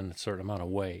energy in a certain amount of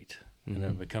weight, and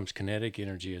then it becomes kinetic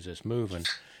energy as it's moving.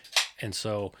 And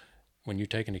so when you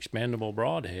take an expandable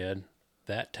broadhead,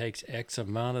 that takes X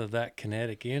amount of that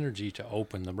kinetic energy to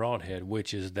open the broadhead,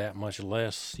 which is that much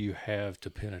less you have to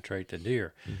penetrate the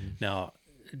deer. Now,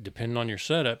 depending on your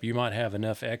setup, you might have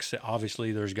enough excess.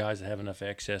 Obviously, there's guys that have enough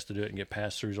excess to do it and get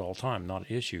pass-throughs all the time, not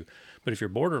an issue. But if you're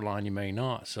borderline, you may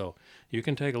not. So you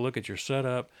can take a look at your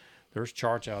setup. There's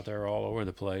charts out there all over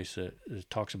the place that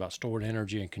talks about stored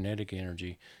energy and kinetic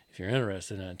energy. If you're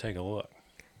interested in it, take a look.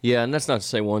 Yeah, and that's not to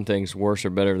say one thing's worse or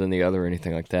better than the other or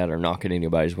anything like that, or knocking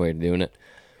anybody's way of doing it.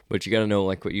 But you got to know,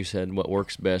 like what you said, what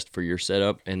works best for your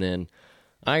setup. And then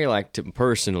I like to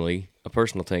personally, a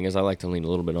personal thing is I like to lean a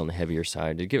little bit on the heavier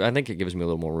side. I think it gives me a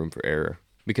little more room for error.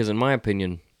 Because in my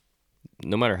opinion,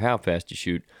 no matter how fast you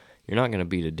shoot, you're not going to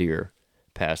beat a deer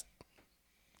past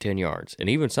 10 yards. And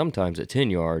even sometimes at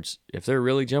 10 yards, if they're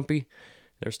really jumpy,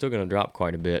 they're still going to drop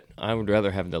quite a bit. I would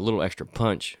rather have that little extra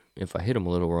punch if I hit them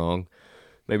a little wrong.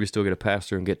 Maybe still get a pass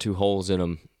through and get 2 holes in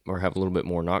them, or have a little bit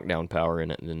more knockdown power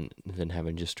in it than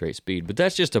having just straight speed. But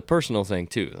that's just a personal thing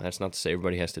too. That's not to say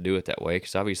everybody has to do it that way,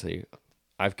 because obviously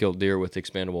I've killed deer with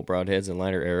expandable broadheads and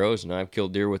lighter arrows, and I've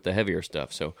killed deer with the heavier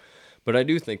stuff. So, but I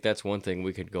do think that's one thing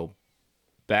we could go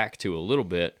back to a little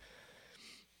bit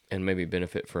and maybe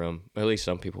benefit from. At least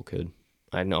some people could.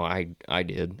 I know I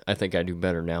did. I think I do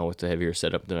better now with the heavier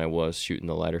setup than I was shooting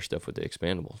the lighter stuff with the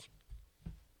expandables.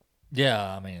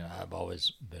 Yeah, I mean, I've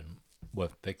always been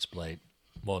with fixed blade.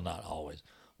 Well, not always.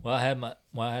 Well, I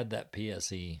had that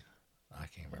PSE. I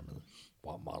can't remember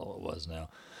what model it was now,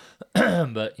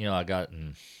 but I got it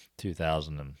in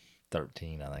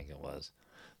 2013, I think it was.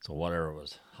 So whatever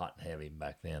was hot and heavy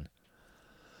back then.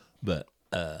 But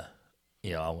I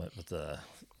went with the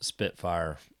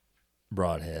Spitfire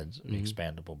broadheads,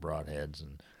 expandable broadheads,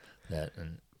 and that,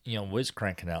 and we was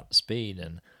cranking out the speed,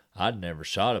 and I'd never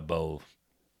shot a bow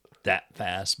that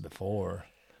fast before,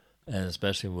 and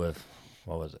especially with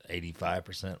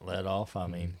 85% let off. I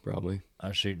mean, Probably. I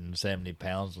was shooting 70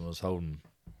 pounds and was holding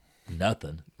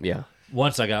nothing. Yeah.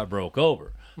 Once I got broke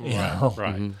over,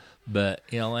 Right. But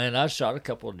and I shot a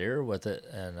couple of deer with it,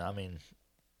 and I mean,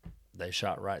 they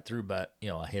shot right through. But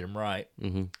I hit them right.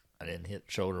 Mm-hmm. I didn't hit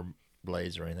shoulder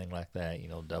blades or anything like that.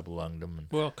 Double lunged them.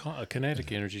 Well,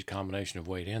 kinetic energy is a combination of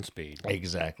weight and speed.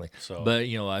 Exactly. So, but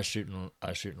I was shooting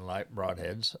light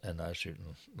broadheads, and I was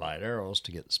shooting light arrows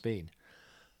to get the speed.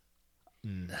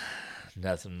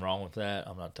 Nothing wrong with that.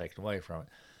 I'm not taking away from it.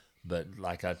 But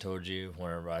like I told you,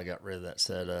 whenever I got rid of that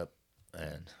setup,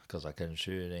 and because I couldn't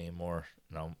shoot it anymore,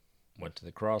 and I went to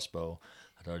the crossbow,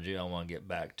 I told you I want to get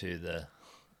back to the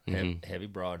heavy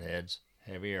broadheads,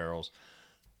 heavy arrows,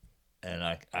 and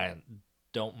I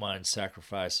don't mind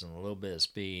sacrificing a little bit of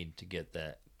speed to get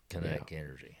that kinetic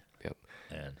energy. Yep.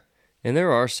 And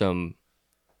there are some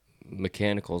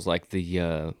mechanicals like the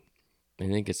I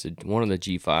think it's one of the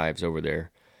G5s over there,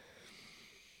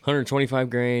 125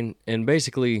 grain, and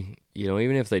basically,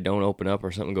 even if they don't open up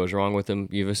or something goes wrong with them,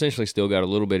 you've essentially still got a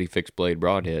little bitty fixed blade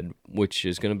broadhead, which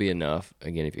is going to be enough,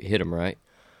 again, if you hit them right,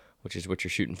 which is what you're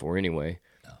shooting for anyway.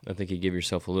 I think you give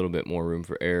yourself a little bit more room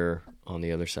for error on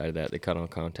the other side of that, the cut-on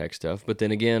contact stuff. But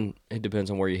then again, it depends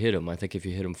on where you hit them. I think if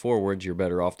you hit them forwards, you're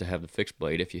better off to have the fixed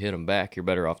blade. If you hit them back, you're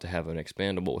better off to have an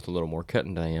expandable with a little more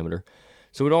cutting diameter.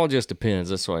 So it all just depends.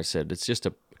 That's why I said it's just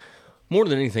more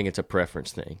than anything, it's a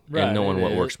preference thing. Right, and knowing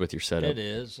what is. works with your setup. It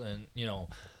is. And,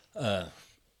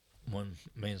 when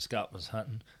me and Scott was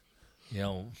hunting,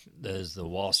 there's the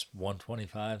Wasp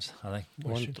 125s, I think.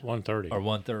 130. Or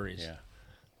 130s.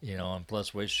 Yeah. And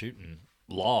plus we're shooting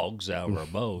logs out of our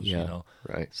bows,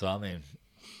 Right. So, I mean,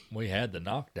 we had the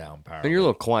knockdown power. And you're a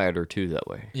little quieter, too, that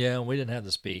way. Yeah, and we didn't have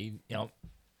the speed.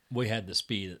 We had the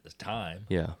speed at the time.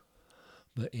 Yeah.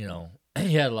 But, you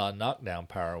had a lot of knockdown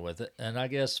power with it. And I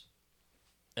guess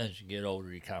as you get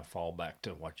older, you kind of fall back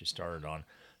to what you started on.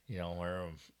 Where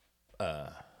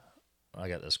I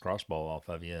got this crossbow off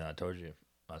of you, and I told you,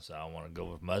 I said, I want to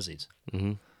go with muzzies.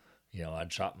 Mm-hmm.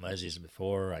 I'd shot muzzies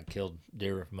before. I killed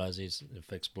deer with muzzies,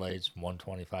 fixed blades,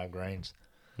 125 grains.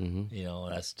 You know,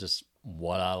 that's just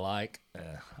what I like.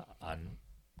 I'm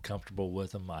comfortable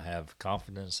with them. I have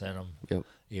confidence in them, Yep.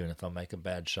 even if I make a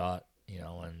bad shot. You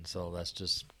know, and so that's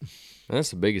just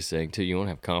That's the biggest thing too. You want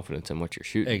to have confidence in what you're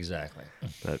shooting. exactly.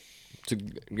 But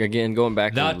again, going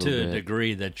back Not a to little a bit.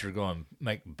 degree that you're going to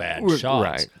make bad Right,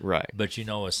 shots, right. but you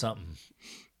know, if something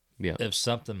Yeah. if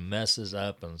something messes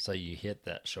up and say you hit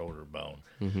that shoulder bone,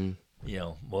 you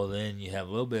know, well then you have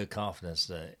a little bit of confidence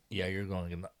that you're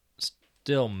going to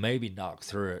still maybe knock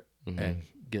through it and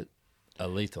get a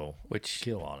lethal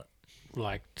kill on it.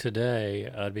 Like today,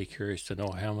 I'd be curious to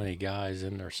know how many guys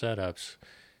in their setups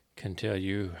can tell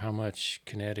you how much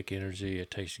kinetic energy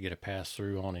it takes to get a pass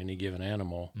through on any given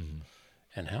animal,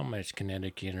 and how much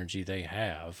kinetic energy they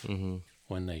have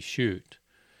when they shoot.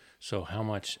 So how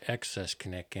much excess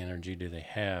kinetic energy do they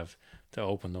have to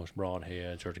open those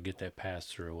broadheads or to get that pass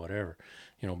through or whatever?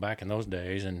 You know, back in those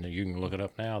days, and you can look it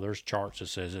up now, there's charts that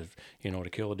says, if you know, to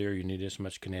kill a deer, you need this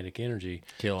much kinetic energy.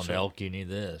 Kill an elk, you need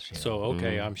this. You know? So,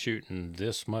 okay, I'm shooting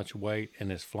this much weight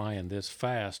and it's flying this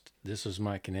fast. This is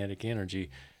my kinetic energy.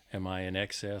 Am I in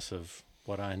excess of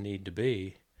what I need to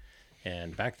be?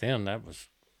 And back then, that was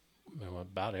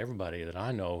about everybody that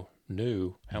I know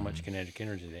knew how much kinetic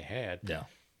energy they had. Yeah.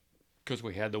 Because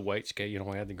we had the weight scale, you know,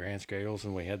 we had the grand scales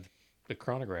and we had the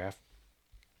chronograph.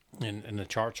 And the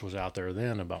charts was out there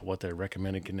then about what they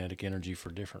recommended kinetic energy for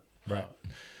different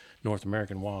North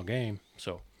American wild game.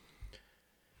 So,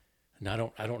 and I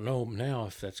don't know now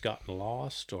if that's gotten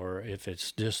lost or if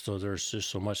it's just so there's just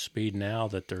so much speed now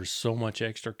that there's so much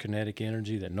extra kinetic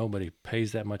energy that nobody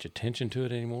pays that much attention to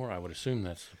it anymore. I would assume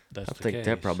that's I the think case.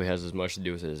 that probably has as much to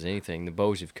do with it as anything. The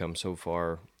bows have come so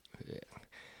far.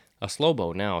 A slow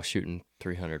bow now is shooting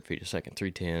 300 feet a second,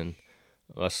 310.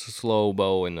 A slow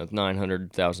bow in the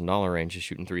 $900,000 range is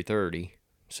shooting 330.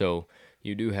 So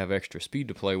you do have extra speed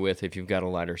to play with. If you've got a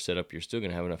lighter setup, you're still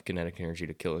going to have enough kinetic energy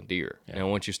to kill a deer. Yeah. Now,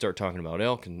 once you start talking about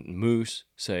elk and moose,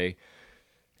 say,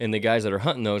 and the guys that are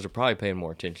hunting those are probably paying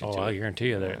more attention Oh, to I it. guarantee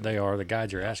you that they are the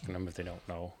guys you're asking them if they don't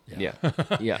know. Yeah,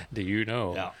 yeah. Do you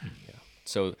know? Yeah.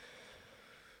 So,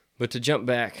 but to jump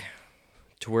back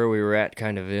to where we were at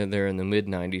kind of there in the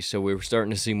mid-90s, so we were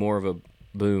starting to see more of a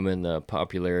boom in the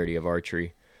popularity of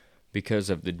archery because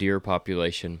of the deer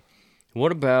population.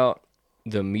 What about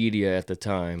the media at the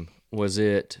time? Was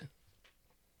it,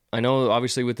 I know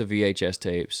obviously with the VHS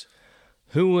tapes,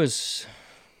 who was,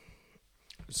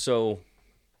 so,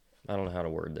 I don't know how to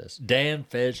word this. Dan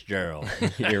Fitzgerald.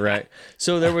 You're right.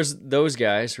 So there was those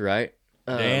guys, right?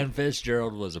 Dan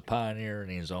Fitzgerald was a pioneer in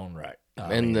his own right.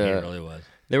 And he really was.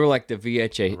 They were like the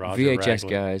VHS Ragland.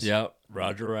 guys. Yep.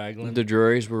 Roger Ragland. The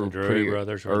Drurys were Drury pretty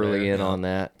brothers were early there. in on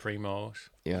that. Primos.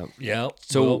 Yeah. Yep.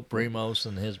 So- Will Primos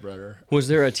and his brother. Was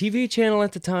there a TV channel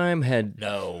at the time?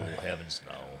 No, heavens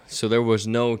no. So there was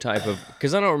no type of,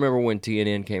 because I don't remember when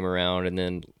TNN came around, and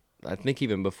then I think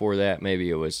even before that, maybe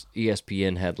it was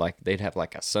ESPN had they'd have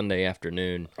like a Sunday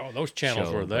afternoon. Oh, those channels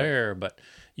show, were but- there, but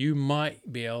you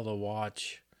might be able to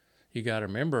watch. You got to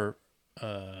remember,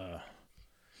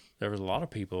 there was a lot of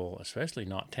people, especially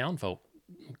not town folk,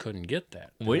 couldn't get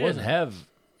that. We There didn't wasn't. have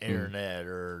internet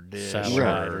or dish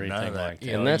Satellite or or none anything of that. like You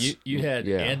that. know, And that's- you had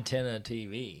yeah. antenna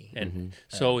TV. And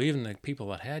so even the people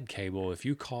that had cable, if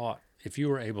you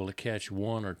were able to catch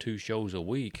 1 or 2 shows a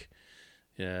week,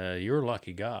 you're a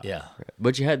lucky guy. Yeah.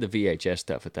 But you had the VHS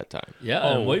stuff at that time. Yeah,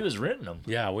 and we was renting them.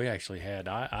 Yeah, we actually had.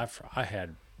 I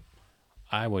had.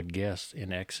 I would guess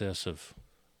in excess of.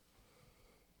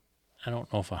 I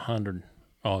don't know if 100.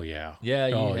 Oh yeah. Yeah,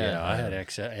 you oh had, yeah. I had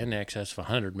in excess of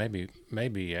 100,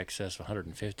 maybe excess of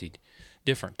 150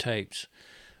 different tapes.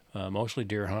 Mostly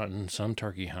deer hunting, some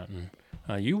turkey hunting.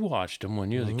 You watched them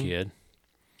when you were the kid.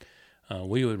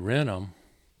 We would rent them,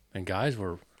 and guys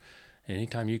were.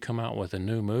 Anytime you come out with a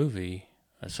new movie,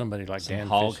 somebody like Dan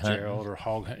hog Fitzgerald or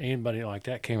anybody like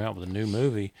that came out with a new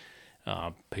movie,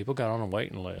 people got on a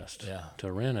waiting list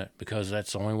to rent it because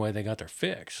that's the only way they got their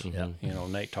fix. Yeah. You know,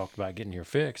 Nate talked about getting your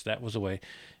fix. That was the way.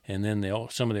 And then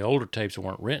some of the older tapes that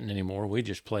weren't written anymore, we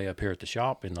just play up here at the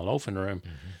shop in the loafing room,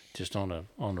 just on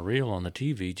the reel on the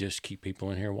TV, just keep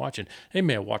people in here watching. They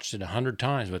may have watched it 100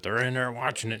 times, but they're in there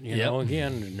watching it, you know,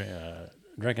 again,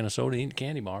 drinking a soda, eating a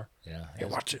candy bar. Yeah. Yeah,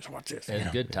 watch this. It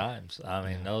was good times. I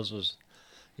mean, those was,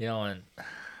 you know, and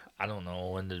I don't know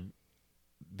when did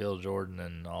Bill Jordan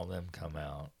and all them come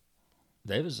out.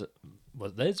 They was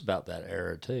about that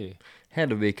era too. Had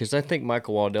to be, because I think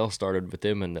Michael Waddell started with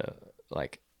them in the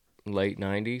late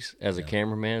 90s as a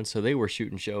cameraman, so they were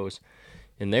shooting shows,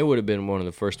 and they would have been one of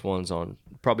the first ones on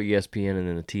probably ESPN and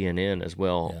then the TNN as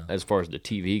well, as far as the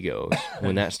TV goes,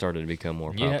 when that started to become more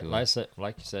popular. You had,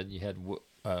 like you said, you had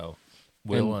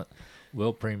Will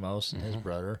Will Primos and his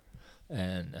brother,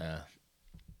 and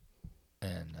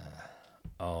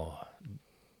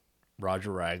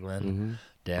Roger Ragland,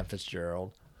 Dan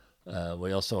Fitzgerald.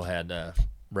 We also had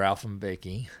Ralph and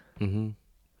Vicky.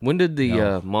 When did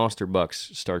the Monster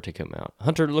Bucks start to come out?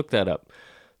 Hunter, look that up.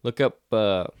 Look up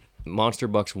Monster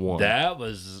Bucks 1. That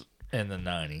was in the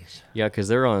 90s. Yeah, because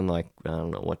they're on like, I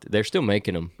don't know what, they're still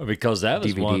making them. Because that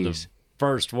was one of the DVDs.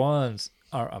 first ones.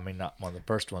 Or, I mean, not one of the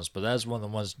first ones, but that was one of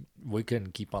the ones we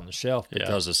couldn't keep on the shelf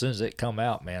because as soon as it come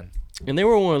out, man. And they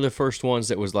were one of the first ones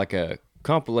that was like a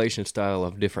compilation style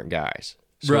of different guys.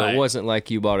 So Right. it wasn't like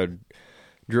you bought a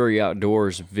Drury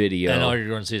Outdoors video. And all you're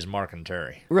going to see is Mark and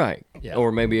Terry. Right. Yeah.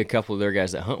 Or maybe a couple of their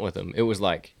guys that hunt with them. It was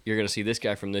like, you're going to see this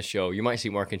guy from this show. You might see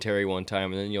Mark and Terry one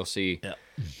time, and then you'll see,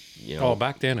 you know. Oh,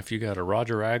 back then, if you got a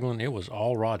Roger Ragland, it was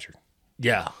all Roger.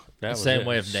 Yeah. That was same it.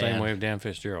 way of Dan. Same way of Dan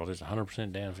Fitzgerald. It's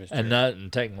 100% Dan Fitzgerald. And nothing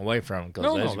taken away from them.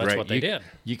 No, that's what they did.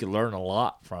 You could learn a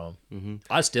lot from them.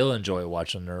 I still enjoy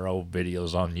watching their old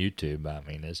videos on YouTube. I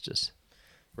mean, it's just.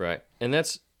 Right. And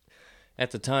that's,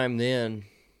 at the time then,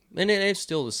 and it's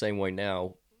still the same way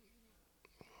now,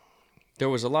 there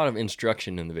was a lot of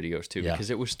instruction in the videos too, Yeah. because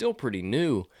it was still pretty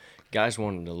new. Guys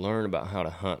wanted to learn about how to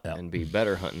hunt and be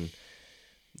better hunting.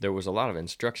 There was a lot of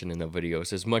instruction in the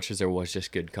videos, as much as there was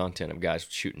just good content of guys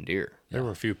shooting deer. There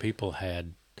were a few people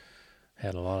had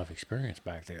a lot of experience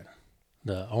back then.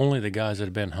 Only the guys that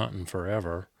had been hunting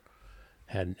forever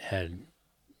had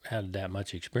that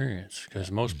much experience,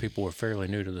 because most people were fairly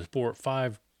new to the sport,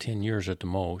 5-10 years at the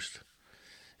most,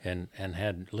 and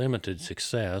had limited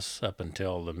success up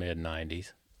until the mid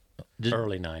 90s,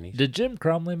 early 90s. Did Jim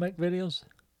Cromley make videos?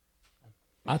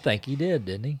 I think he did,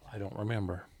 didn't he? I don't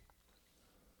remember.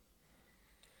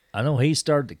 I know he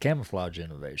started the camouflage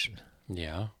innovation.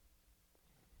 Yeah.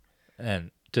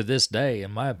 And to this day,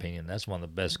 in my opinion, that's one of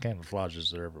the best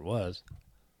camouflages there ever was.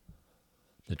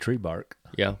 The tree bark.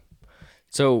 Yeah.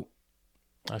 So,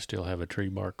 I still have a tree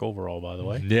bark overall, by the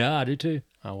way. Yeah, I do too.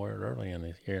 I wear it early in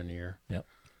the year. Yep.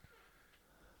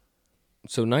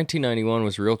 So 1991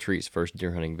 was Real Treat's first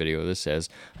deer hunting video. This says,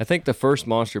 I think the first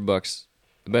Monster Bucks,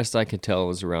 the best I can tell,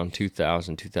 was around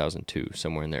 2000, 2002,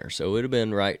 somewhere in there. So it would have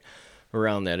been right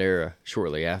around that era,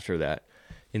 shortly after that.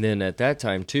 And then at that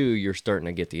time, too, you're starting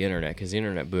to get the internet, because the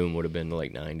internet boom would have been the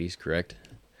late 90s, correct?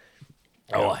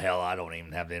 Oh, hell, I don't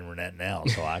even have the internet now,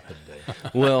 so I couldn't do.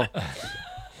 Well,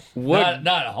 what?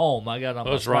 Not at home. I got it on It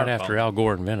my was right smartphone. after Al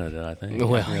Gore invented it, I think.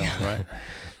 Well, right.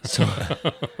 So,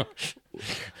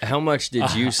 how much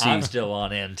did you see? I'm still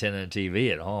on antenna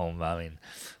TV at home. I mean,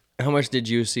 How much did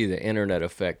you see the internet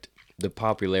affect the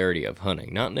popularity of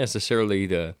hunting? Not necessarily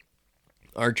the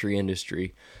archery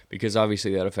industry, because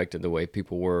obviously that affected the way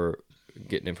people were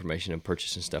getting information and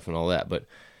purchasing stuff and all that. But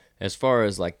as far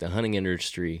as like the hunting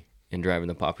industry and driving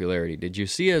the popularity, did you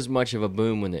see as much of a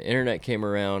boom when the internet came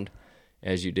around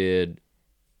as you did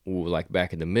like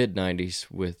back in the mid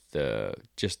 90s with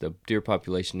just the deer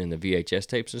population and the VHS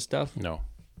tapes and stuff? No.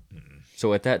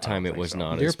 So at that time it was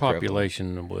not Deer as prevalent.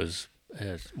 population was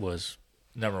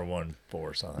number one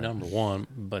force, I think. number one,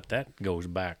 but that goes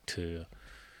back to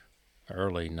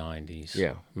early 90s.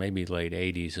 Yeah. Maybe late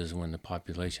 80s is when the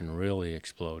population really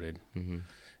exploded. Mm-hmm.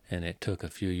 And it took a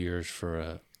few years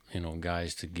for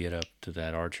guys to get up to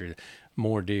that archery.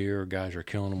 More deer, guys are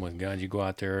killing them with guns. You go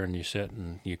out there and you sit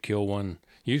and you kill one.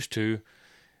 Used to,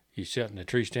 you sit in the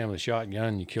tree stand with a shotgun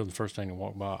and you kill the first thing that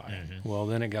walked by. Mm-hmm. Well,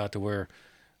 then it got to where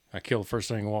I killed the first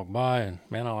thing that walked by, and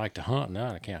man, I like to hunt.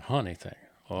 Now I can't hunt anything.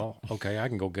 Well, okay, I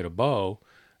can go get a bow.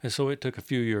 And so it took a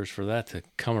few years for that to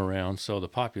come around. So the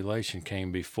population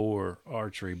came before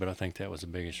archery, but I think that was the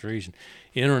biggest reason.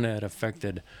 Internet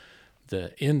affected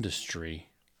the industry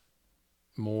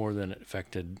more than it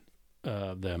affected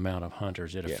the amount of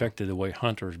hunters. It affected the way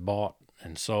hunters bought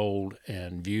and sold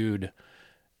and viewed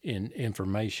in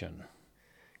information.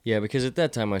 Yeah, because at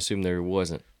that time I assume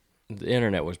the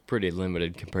internet was pretty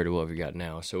limited compared to what we got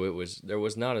now. So there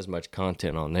was not as much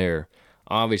content on there,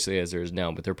 obviously, as there is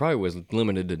now, but there probably was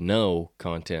limited to no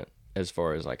content as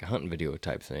far as like a hunting video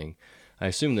type thing. I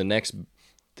assume the next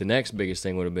biggest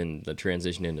thing would have been the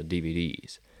transition into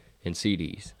DVDs and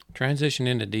CDs. Transition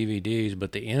into DVDs,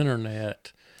 but the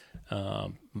internet,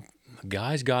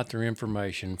 guys got their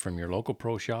information from your local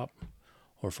pro shop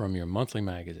or from your monthly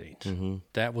magazines. Mm-hmm.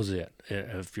 That was it.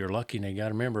 If you're lucky, and you got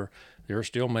to remember, they're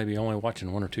still maybe only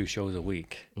watching 1 or 2 shows a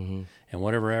week. Mm-hmm. And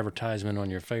whatever advertisement on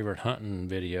your favorite hunting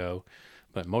video,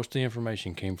 but most of the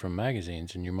information came from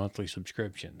magazines and your monthly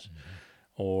subscriptions.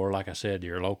 Mm-hmm. Or, like I said,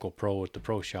 your local pro at the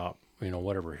pro shop,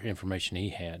 whatever information he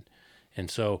had. And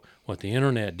so what the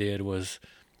internet did was,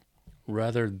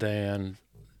 rather than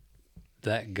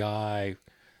that guy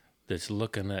that's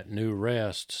looking at new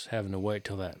rests, having to wait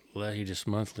till that latest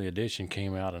monthly edition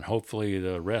came out, and hopefully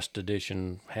the rest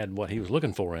edition had what he was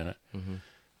looking for in it. Mm-hmm.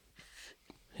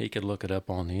 He could look it up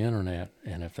on the internet,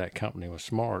 and if that company was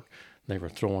smart, they were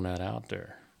throwing that out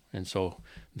there. And so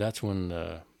that's when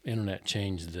the internet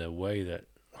changed the way that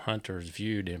hunters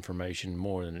viewed information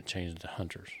more than it changed the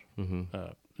hunters,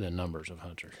 the numbers of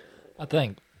hunters. I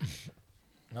think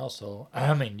also,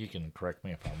 I mean, you can correct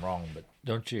me if I'm wrong, but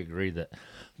don't you agree that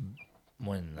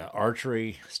when the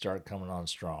archery started coming on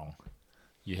strong,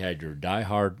 you had your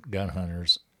diehard gun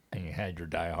hunters and you had your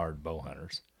diehard bow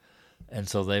hunters. And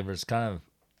so they was kind of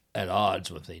at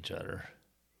odds with each other.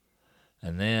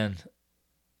 And then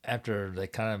after they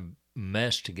kind of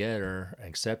meshed together,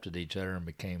 accepted each other, and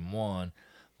became one,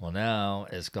 well, now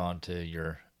it's gone to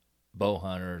your bow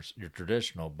hunters, your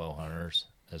traditional bow hunters,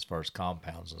 as far as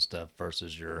compounds and stuff,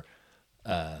 versus your,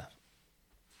 help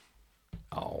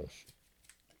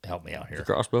me out here. The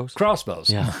crossbows? Crossbows.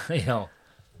 Yeah.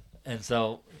 And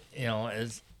so,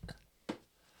 it's.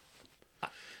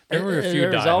 There were a few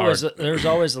There's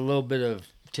always a little bit of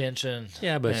tension.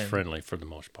 Yeah, but it's friendly for the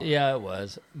most part. Yeah, it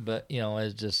was. But,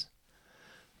 it's just,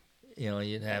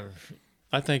 you'd have.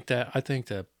 I think that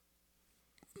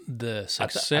the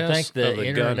success I think the of the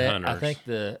internet, gun hunters. I think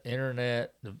the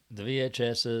internet, the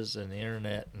VHSs and the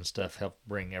internet and stuff helped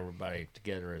bring everybody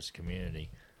together as a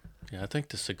community. Yeah, I think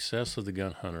the success of the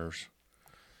gun hunters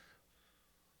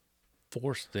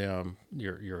forced them,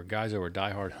 your guys that were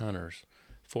diehard hunters,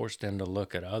 forced them to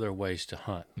look at other ways to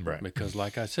hunt. Right. Because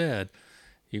like I said,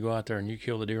 you go out there and you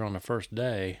kill the deer on the first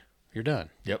day, you're done.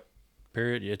 Yep.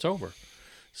 Period. It's over.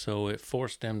 So it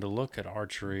forced them to look at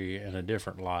archery in a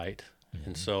different light. Mm-hmm.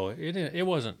 And so it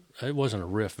wasn't a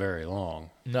riff very long.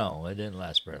 No, it didn't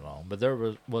last very long. But there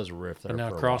was a riff there. And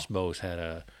now for a crossbows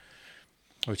had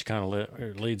which kind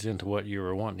of leads into what you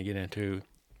were wanting to get into.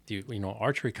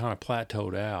 Archery kind of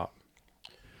plateaued out.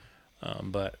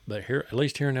 But here, at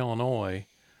least here in Illinois,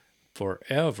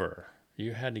 forever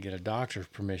you had to get a doctor's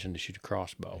permission to shoot a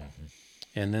crossbow. Mm-hmm.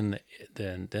 And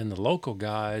then the local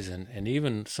guys and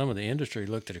even some of the industry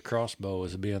looked at a crossbow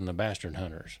as being the bastard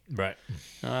hunters. Right.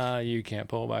 You can't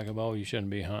pull back a bow. You shouldn't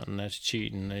be hunting. That's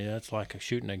cheating. That's like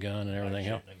shooting a gun and everything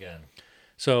else.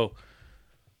 So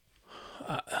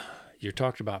you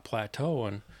talked about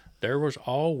plateauing. There was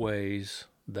always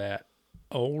that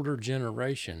older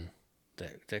generation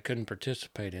that couldn't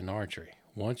participate in archery.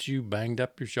 Once you banged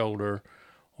up your shoulder,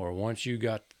 or once you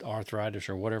got arthritis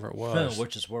or whatever it was,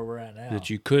 which is where we're at now, that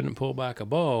you couldn't pull back a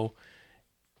bow,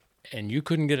 and you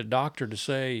couldn't get a doctor to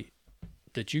say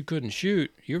that you couldn't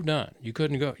shoot, you're done. You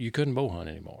couldn't bow hunt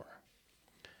anymore.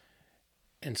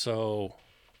 And so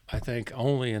I think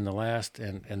only in the last,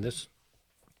 and this,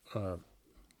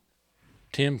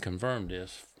 Tim confirmed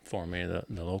this for me,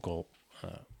 the local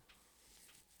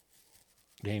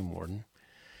game warden,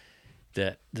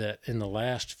 that in the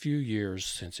last few years,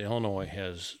 since Illinois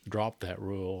has dropped that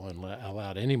rule and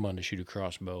allowed anyone to shoot a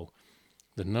crossbow,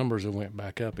 the numbers have went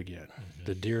back up again. Mm-hmm.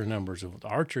 The deer numbers, the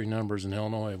archery numbers in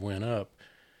Illinois went up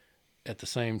at the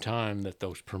same time that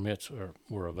those permits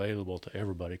were available to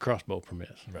everybody, crossbow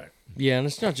permits. Right. Yeah, and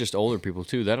it's not just older people,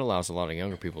 too. That allows a lot of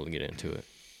younger people to get into it.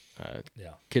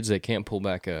 Kids that can't pull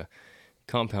back a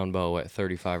compound bow at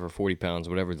 35 or 40 pounds,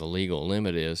 whatever the legal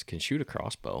limit is, can shoot a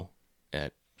crossbow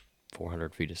at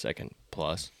 400 feet a second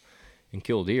plus and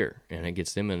kill deer, and it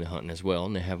gets them into hunting as well,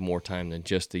 and they have more time than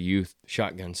just the youth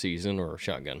shotgun season or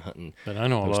shotgun hunting. But I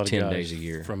know a lot of 10 guys days a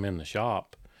year from in the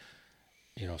shop,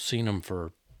 seen them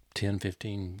for 10,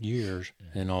 15 years,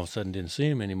 and all of a sudden didn't see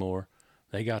them anymore.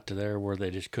 They got to there where they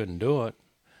just couldn't do it,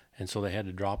 and so they had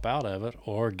to drop out of it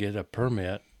or get a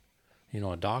permit,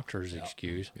 a doctor's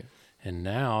excuse. Yeah. And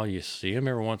now you see them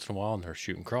every once in a while, and they're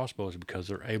shooting crossbows because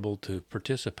they're able to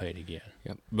participate again.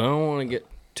 Yep. But I don't want to get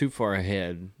too far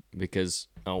ahead because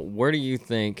where do you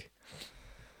think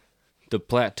the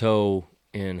plateau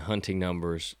in hunting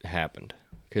numbers happened?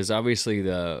 Because obviously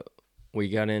we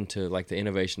got into, the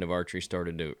innovation of archery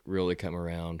started to really come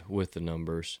around with the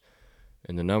numbers,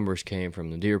 and the numbers came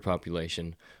from the deer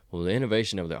population. Well, the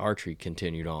innovation of the archery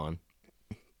continued on.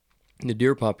 The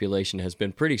deer population has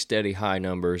been pretty steady high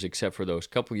numbers, except for those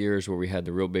couple years where we had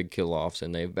the real big kill-offs,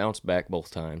 and they've bounced back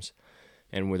both times,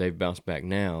 and where they've bounced back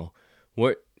now.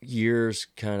 What years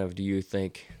kind of do you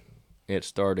think it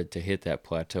started to hit that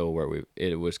plateau where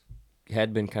it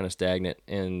had been kind of stagnant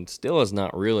and still is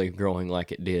not really growing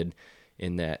like it did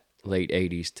in that late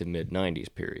 80s to mid-90s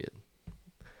period?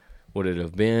 Would it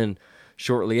have been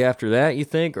shortly after that, you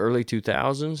think, early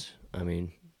 2000s? I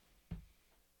mean,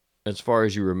 as far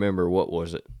as you remember, what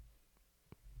was it?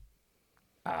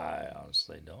 I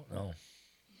honestly don't know.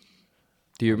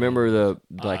 Do you remember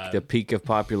the peak of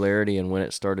popularity and when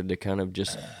it started to kind of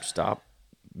just stop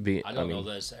being? I don't know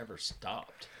that it's ever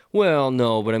stopped. Well,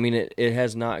 no, but I mean it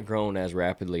has not grown as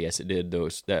rapidly as it did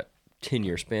that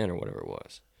 10-year span or whatever it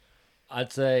was.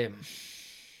 I'd say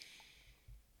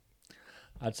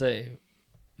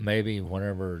maybe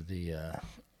whenever the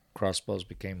crossbows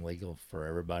became legal for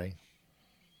everybody.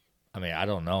 I mean, I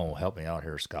don't know. Help me out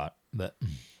here, Scott. But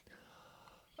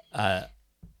I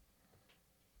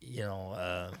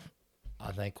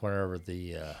think whenever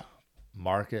the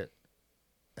market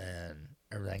and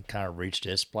everything kind of reached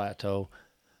its plateau,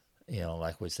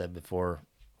 like we said before,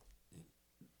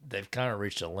 they've kind of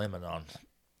reached a limit on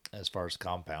as far as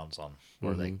compounds on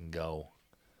where they can go.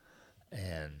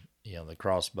 And, the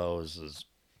crossbows is,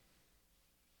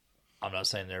 I'm not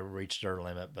saying they've reached their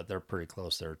limit, but they're pretty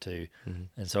close there too. Mm-hmm.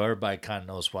 And so everybody kind of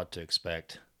knows what to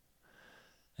expect.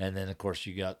 And then, of course,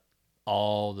 you got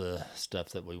all the stuff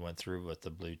that we went through with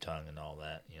the blue tongue and all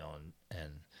that,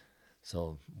 and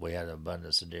so we had an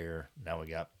abundance of deer. Now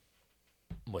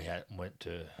went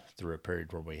through a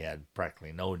period where we had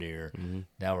practically no deer. Mm-hmm.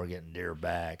 Now we're getting deer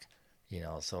back,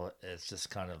 so it's just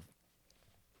kind of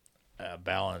a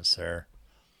balance there.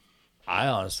 I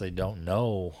honestly don't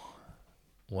know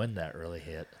when that really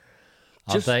hit.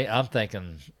 I'm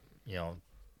thinking,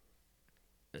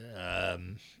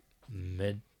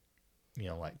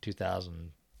 like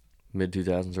 2000, mid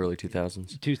 2000s, early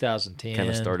 2000s, 2010, kind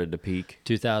of started to peak.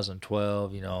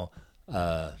 2012,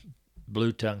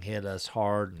 blue tongue hit us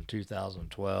hard in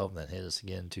 2012, then hit us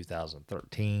again in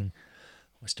 2013.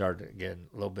 We started getting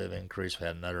a little bit of increase. We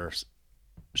had another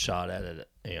shot at it,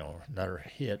 another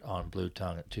hit on blue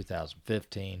tongue at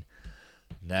 2015.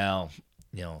 Now,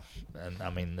 and I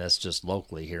mean, that's just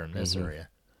locally here in this area.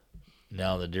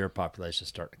 Now the deer population is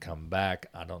starting to come back.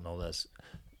 I don't know, that's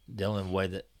the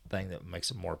only thing that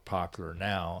makes it more popular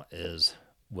now is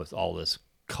with all this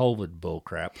COVID bull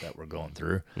crap that we're going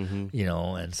through,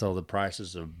 and so the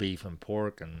prices of beef and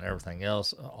pork and everything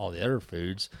else, all the other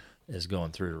foods, is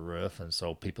going through the roof, and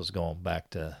so people's going back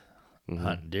to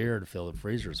hunting deer to fill the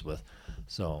freezers with.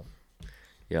 So,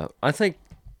 yeah, I think,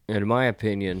 in my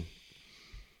opinion,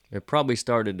 it probably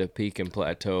started to peak and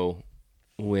plateau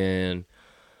when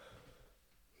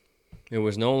it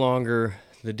was no longer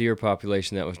the deer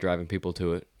population that was driving people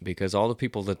to it, because all the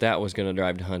people that was going to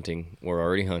drive to hunting were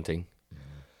already hunting.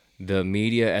 The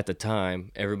media at the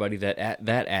time, everybody that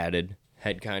added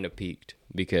had kind of peaked,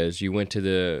 because you went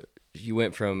from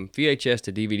VHS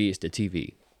to DVDs to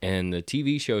TV, and the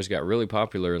TV shows got really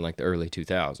popular in like the early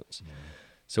 2000s.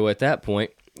 So at that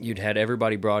point, you'd had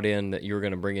everybody brought in that you were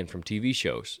going to bring in from TV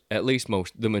shows, at least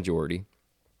the majority.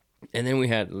 And then we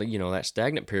had, that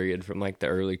stagnant period from like the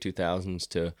early 2000s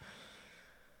to,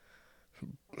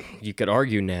 you could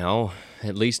argue now,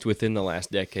 at least within the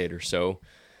last decade or so.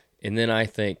 And then I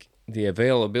think the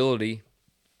availability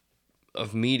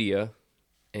of media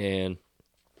and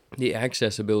the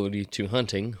accessibility to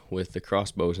hunting with the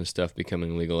crossbows and stuff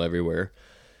becoming legal everywhere.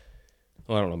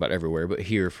 Well, I don't know about everywhere, but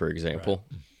here, for example.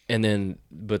 Right. And then,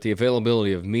 but the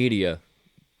availability of media,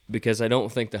 because I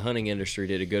don't think the hunting industry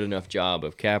did a good enough job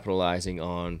of capitalizing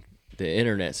on the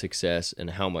internet success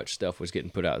and how much stuff was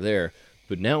getting put out there.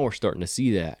 But now we're starting to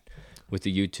see that with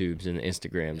the YouTubes and the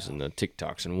Instagrams and the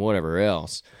TikToks and whatever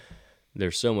else.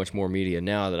 There's so much more media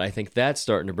now that I think that's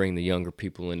starting to bring the younger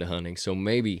people into hunting. So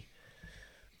maybe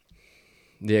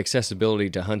the accessibility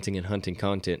to hunting and hunting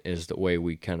content is the way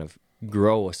we kind of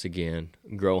grow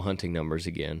hunting numbers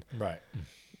again. Right.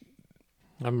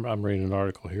 I'm reading an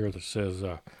article here that says,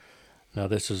 now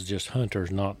this is just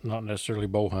hunters, not necessarily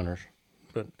bow hunters,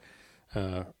 but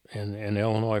in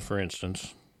Illinois, for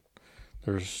instance,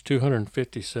 there's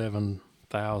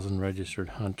 257,000 registered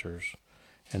hunters,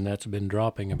 and that's been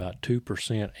dropping about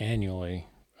 2% annually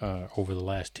over the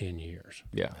last 10 years.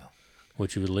 Yeah.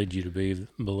 Which would lead you to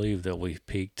believe that we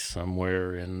peaked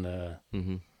somewhere in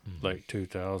like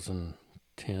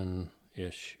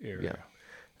 2010-ish area. Yeah.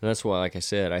 And that's why, like I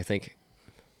said, I think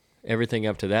everything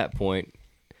up to that point,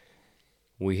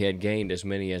 we had gained as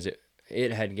many as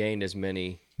it had gained as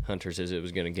many hunters as it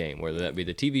was going to gain, whether that be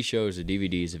the TV shows, the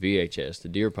DVDs, the VHS, the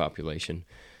deer population.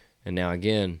 And now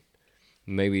again,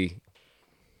 maybe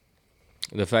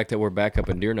the fact that we're back up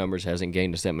in deer numbers hasn't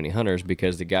gained us that many hunters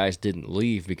because the guys didn't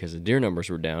leave because the deer numbers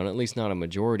were down, at least not a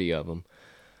majority of them.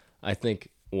 I think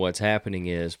what's happening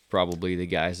is probably the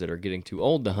guys that are getting too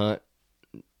old to hunt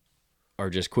are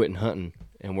just quitting hunting,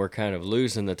 and we're kind of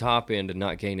losing the top end and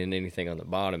not gaining anything on the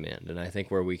bottom end. And I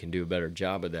think where we can do a better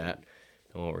job of that,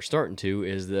 and what we're starting to,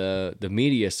 is the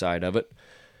media side of it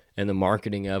and the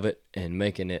marketing of it and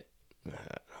making it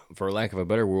for lack of a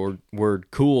better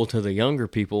word, cool to the younger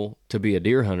people to be a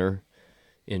deer hunter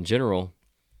in general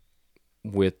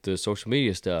with the social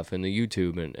media stuff and the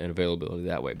YouTube and availability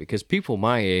that way. Because people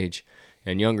my age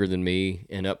and younger than me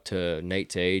and up to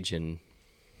Nate's age and,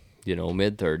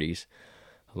 mid-30s,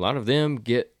 a lot of them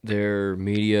get their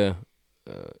media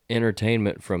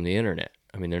entertainment from the internet.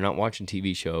 I mean, they're not watching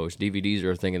TV shows. DVDs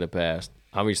are a thing of the past.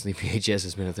 Obviously, VHS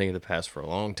has been a thing of the past for a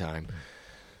long time.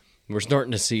 We're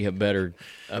starting to see a better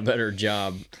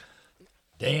job.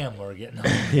 Damn, we're getting on.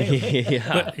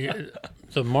 But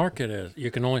the market is,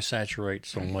 you can only saturate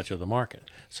so much of the market.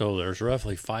 So there's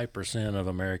roughly 5% of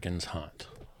Americans hunt.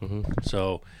 Mm-hmm.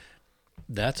 So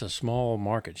that's a small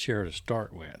market share to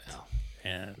start with.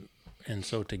 And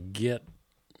so to get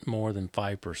more than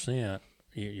 5%,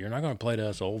 you're not going to play to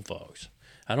us old folks.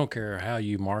 I don't care how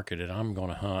you market it. I'm going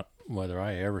to hunt whether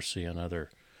I ever see another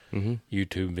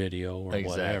YouTube video or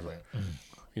whatever.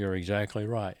 You're exactly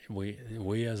right.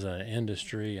 We as an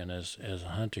industry and as a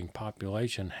hunting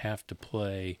population have to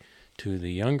play to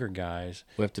the younger guys.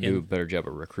 We have to do a better job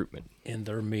of recruitment in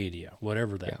their media,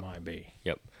 whatever that might be.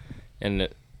 Yep. And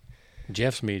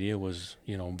Jeff's media was,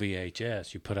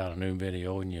 VHS. You put out a new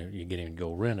video and you get him to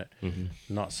go rent it.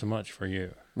 Not so much for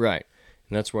you. Right.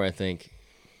 And that's where I think,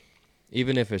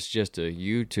 even if it's just a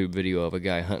YouTube video of a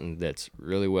guy hunting that's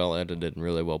really well edited and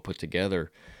really well put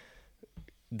together,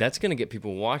 that's going to get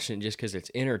people watching it just because it's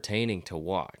entertaining to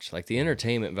watch. Like, the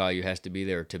entertainment value has to be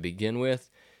there to begin with,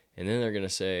 and then they're going to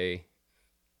say,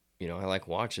 I like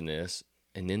watching this,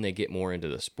 and then they get more into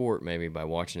the sport maybe by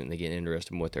watching it and they get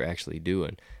interested in what they're actually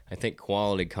doing. I think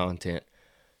quality content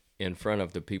in front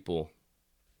of the people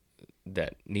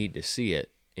that need to see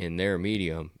it in their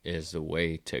medium is the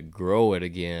way to grow it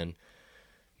again,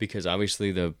 because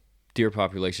obviously the deer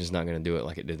population is not going to do it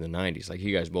like it did in the 90s. Like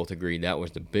you guys both agreed, that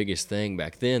was the biggest thing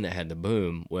back then that had the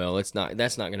boom. Well, that's not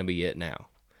going to be it now.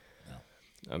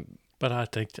 No. But I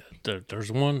think that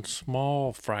there's one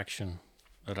small fraction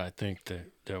that I think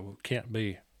that can't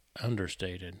be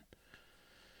understated,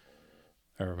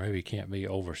 or maybe can't be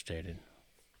overstated,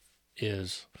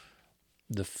 is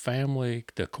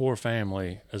the core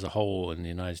family as a whole in the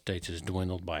United States is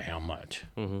dwindled by how much?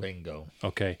 Bingo.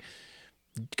 Okay.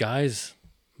 Guys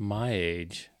my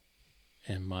age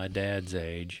and my dad's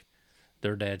age,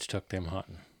 their dads took them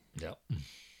hunting. Yep.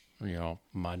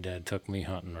 My dad took me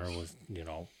hunting, or was,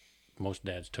 most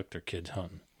dads took their kids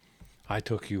hunting. I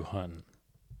took you hunting.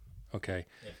 Okay.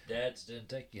 If dads didn't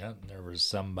take you hunting, there was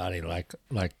somebody like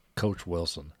Coach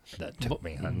Wilson that took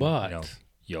me hunting. But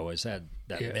you always had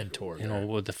that mentor.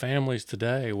 With the families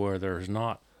today where there's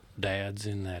not dads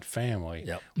in that family,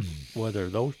 whether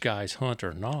those guys hunt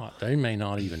or not, they may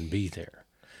not even be there.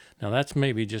 Now, that's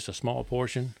maybe just a small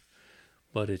portion,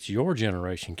 but it's your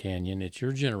generation, Canyon. It's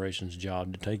your generation's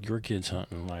job to take your kids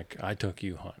hunting like I took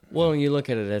you hunting. Well, when you look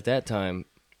at it at that time,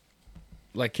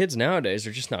 like kids nowadays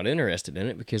are just not interested in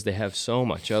it because they have so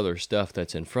much other stuff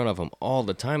that's in front of them all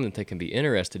the time that they can be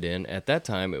interested in. At that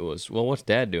time, it was, well, what's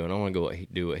Dad doing? I want to go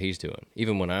do what he's doing.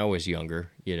 Even when I was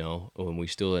younger, when we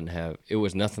still didn't have, it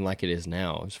was nothing like it is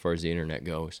now as far as the internet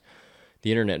goes.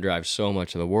 The internet drives so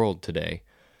much of the world today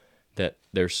that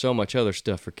there's so much other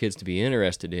stuff for kids to be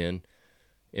interested in.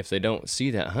 If they don't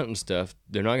see that hunting stuff,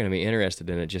 they're not going to be interested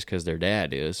in it just because their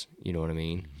dad is. You know what I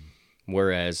mean?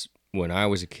 Whereas when I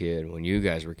was a kid, when you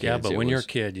guys were kids. Yeah, but when you're a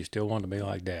kid, you still want to be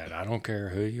like Dad. I don't care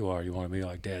who you are, you want to be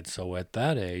like Dad. So at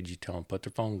that age, you tell them put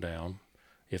their phone down,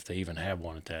 if they even have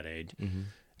one at that age.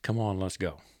 Come on, let's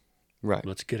go. Right.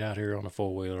 Let's get out here on a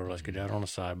four-wheeler. Let's get out on a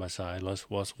side-by-side. Let's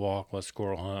walk. Let's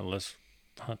squirrel hunt. Let's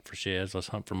hunt for sheds. Let's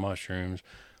hunt for mushrooms.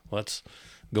 Let's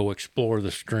go explore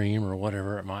the stream or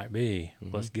whatever it might be.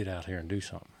 Let's get out here and do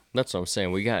something. That's what I'm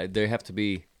saying. They have to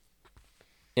be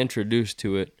introduced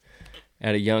to it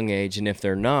at a young age, and if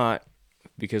they're not,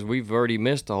 because we've already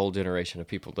missed a whole generation of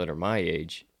people that are my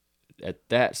age at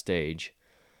that stage,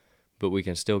 but we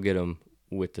can still get them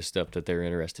with the stuff that they're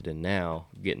interested in now,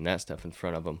 getting that stuff in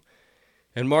front of them,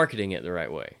 and marketing it the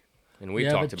right way. And we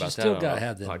talked about that. You still got to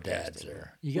have them dads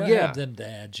there. You got to have them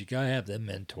dads. You got to have them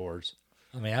mentors.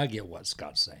 I mean, I get what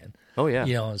Scott's saying. Oh,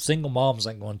 yeah. Single moms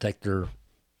ain't going to take their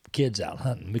kids out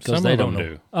hunting because Some they of don't them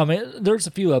know. do. I mean, there's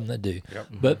a few of them that do. Yep.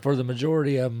 But for the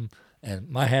majority of them, and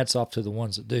my hat's off to the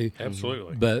ones that do.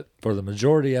 Absolutely. But for the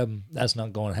majority of them, that's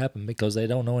not going to happen because they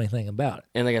don't know anything about it.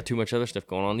 And they got too much other stuff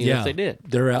going on, even if they did.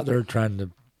 They're out there trying to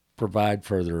provide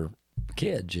for their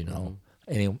kids,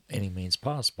 any means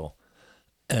possible.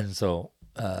 And so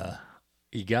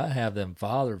you got to have them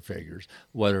father figures,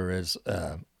 whether it's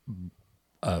a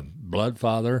blood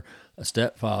father, a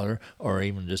stepfather, or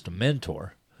even just a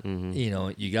mentor You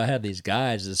know, you got to have these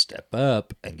guys that step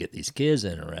up and get these kids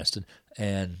interested.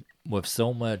 And with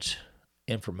so much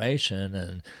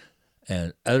information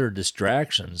and other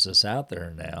distractions that's out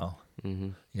there now,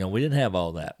 you know, we didn't have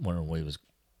all that when we was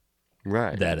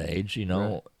Right. that age, you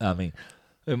know. I mean,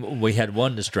 we had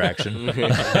one distraction,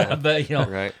 but you know,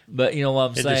 Right. but you know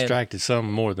what I'm It saying? distracted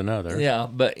some more than others. Yeah,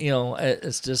 but you know,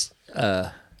 it's just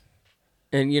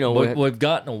And, you know, we've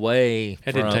gotten away.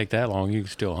 It didn't take that long. You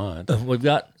could still hunt. We've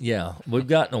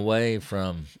gotten away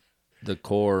from the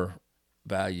core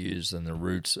values and the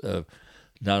roots of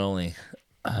not only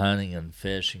hunting and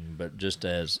fishing, but just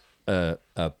as a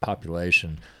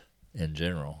population in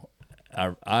general.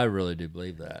 I really do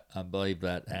believe that. I believe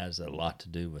that has a lot to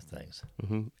do with things.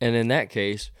 and in that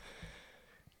case,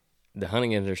 the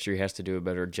hunting industry has to do a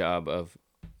better job of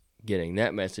getting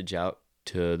that message out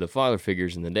to the father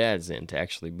figures and the dads then to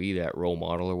actually be that role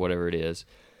model or whatever it is.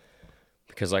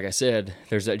 Because like I said,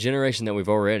 there's that generation that we've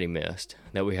already missed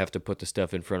that we have to put the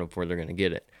stuff in front of where they're going to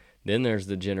get it. Then there's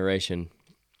the generation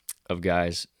of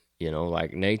guys, you know,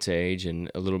 like Nate's age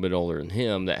and a little bit older than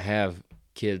him that have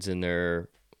kids in their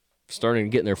starting to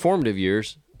get in their formative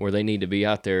years where they need to be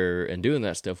out there and doing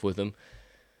that stuff with them.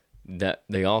 That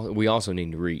we also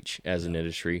need to reach as an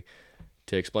industry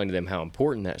to explain to them how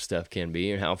important that stuff can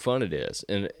be and how fun it is.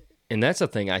 And that's a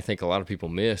thing I think a lot of people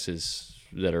miss is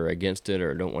that are against it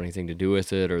or don't want anything to do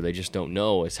with it or they just don't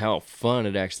know is how fun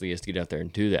it actually is to get out there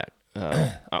and do that.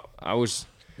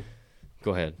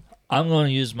 Go ahead. I'm going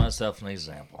to use myself as an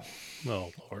example.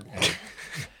 Oh, Lord.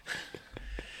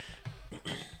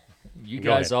 You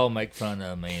Go guys ahead. all make fun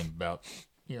of me about,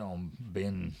 you know,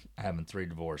 having 3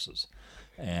 divorces,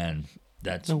 and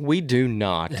that's No, we do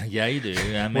not. yeah, you do.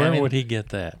 Where would he get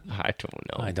that? I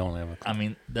don't know. I don't have a I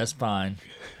mean, that's fine,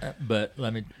 but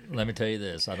let me tell you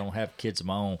this: I don't have kids of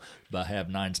my own, but I have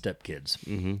 9 stepkids.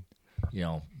 Mm-hmm. You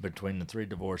know, between the 3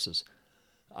 divorces,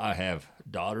 I have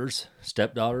daughters,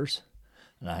 stepdaughters,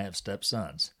 and I have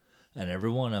stepsons, and every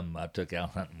one of them I took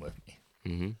out hunting with me.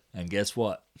 Mm-hmm. And guess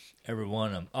what?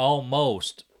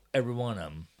 Almost every one of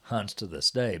them hunts to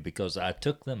this day because I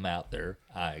took them out there.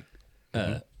 I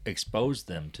exposed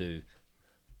them to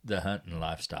the hunting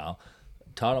lifestyle,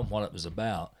 taught them what it was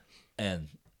about, and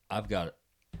I've got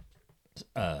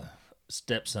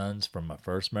stepsons from my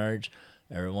first marriage.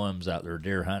 Every one of them's out there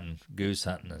deer hunting, goose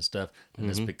hunting, and stuff. And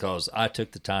it's because I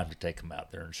took the time to take them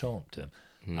out there and show them to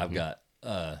them. I've got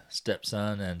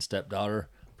stepson and stepdaughter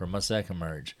from my second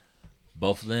marriage.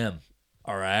 Both of them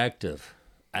are active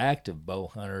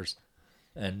bow hunters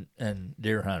and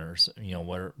deer hunters. You know,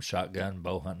 whether shotgun,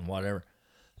 bow hunting, whatever.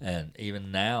 And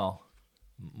even now,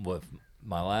 with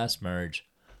my last marriage,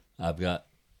 I've got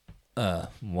my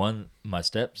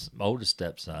oldest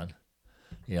stepson.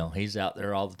 You know, he's out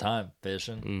there all the time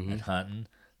fishing and hunting.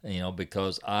 You know,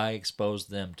 because I exposed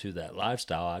them to that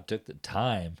lifestyle. I took the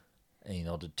time, you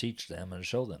know, to teach them and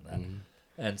show them that.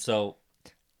 And so,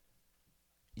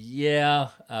 yeah,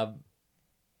 I've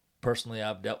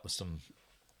dealt with some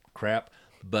crap,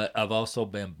 but I've also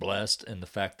been blessed in the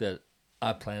fact that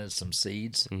I planted some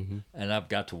seeds, and I've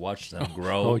got to watch them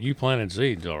grow. Oh, you planted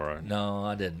seeds, all right. No,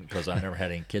 I didn't, because I never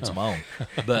had any kids of my own.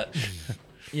 But,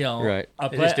 you know, Right.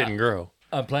 It just didn't grow.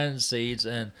 I planted seeds,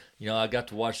 and, you know, I got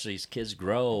to watch these kids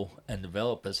grow and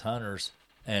develop as hunters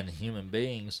and human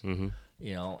beings,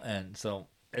 you know, and so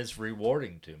it's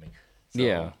rewarding to me. So,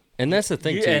 Yeah. And that's the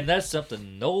thing, too. and that's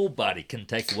something nobody can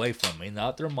take away from me,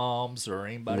 not their moms or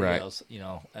anybody Right. else. You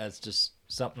know, that's just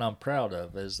something I'm proud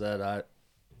of, is that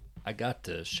I got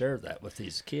to share that with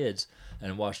these kids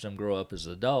and watch them grow up as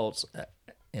adults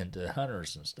into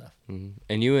hunters and stuff.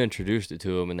 And you introduced it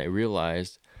to them, and they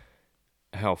realized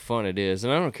how fun it is.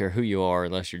 And I don't care who you are,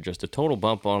 unless you're just a total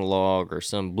bump on a log or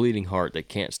some bleeding heart that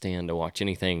can't stand to watch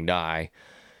anything die.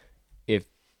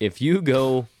 If you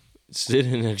go sit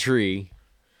in a tree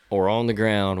or on the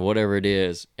ground, whatever it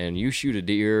is, and you shoot a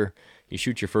deer, you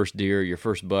shoot your first deer, your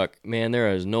first buck, man,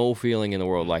 there is no feeling in the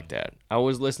world like that. I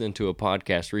was listening to a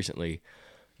podcast recently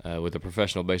with a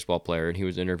professional baseball player, and he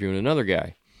was interviewing another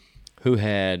guy who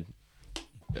had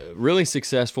a really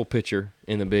successful pitcher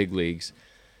in the big leagues.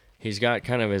 He's got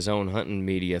kind of his own hunting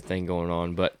media thing going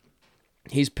on, but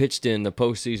he's pitched in the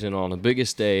postseason on the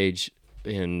biggest stage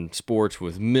in sports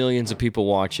with millions of people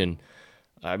watching.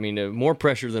 I mean, more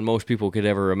pressure than most people could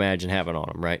ever imagine having on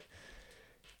him, right?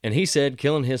 And he said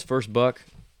killing his first buck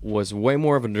was way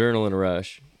more of an adrenaline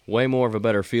rush, way more of a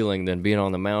better feeling than being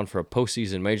on the mound for a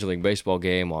postseason Major League Baseball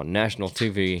game on national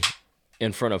TV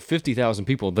in front of 50,000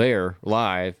 people there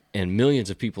live and millions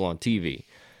of people on TV.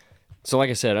 So like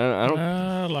I said, I don't...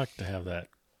 I'd like to have that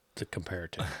to compare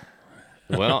to.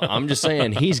 Well, I'm just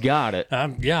saying he's got it.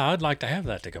 Yeah, I'd like to have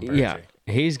that to compare Yeah,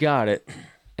 to. he's got it.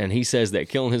 And he says that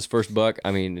killing his first buck,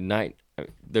 I mean,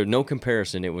 there's no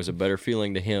comparison. It was a better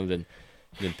feeling to him than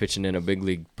pitching in a big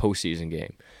league postseason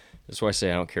game. That's why I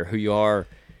say I don't care who you are.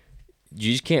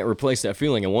 You just can't replace that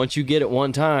feeling. And once you get it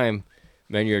one time,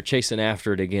 man, you're chasing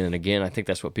after it again and again. I think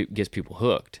that's what gets people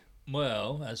hooked.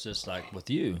 Well, that's just like with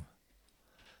you.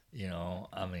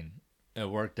 I mean, it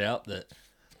worked out that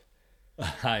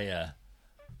I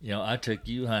took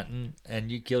you hunting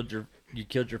and you killed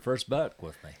your first buck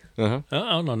with me. Uh-huh.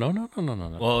 Oh,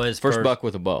 no. Well, his First buck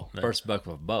with a bow. first buck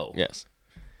with a bow. Yes.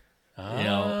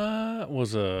 It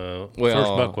was a Well, first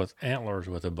buck with antlers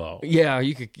with a bow. Yeah,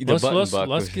 you could. The button buck.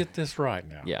 Let's was- get this right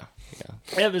now. Yeah.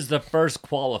 It was the first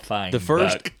qualifying. The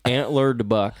first buck. antlered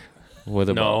buck with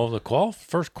a bow. No, the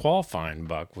first qualifying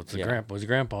buck was Yeah. his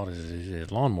grandpa at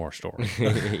his lawnmower store.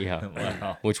 Yeah.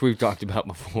 Wow. Which we've talked about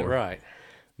before. Right.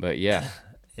 But yeah.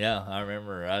 Yeah, I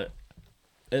remember.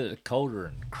 It was colder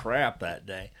than crap that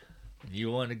day.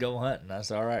 You wanted to go hunting. I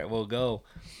said, all right, we'll go.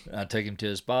 I took him to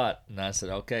a spot, and I said,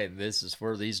 okay, this is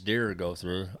where these deer go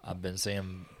through. I've been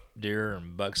seeing deer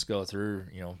and bucks go through,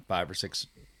 5 or 6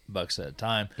 bucks at a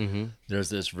time. Mm-hmm.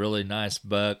 There's this really nice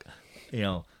buck.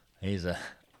 He's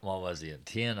what was he, a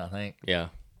 10, I think. Yeah.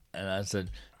 And I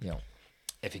said,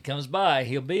 if he comes by,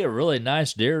 he'll be a really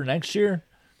nice deer next year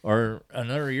or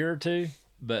another year or two.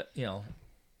 But,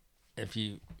 if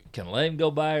you can let him go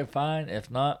by, fine.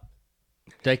 If not,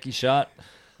 take your shot.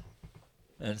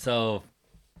 And so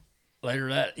later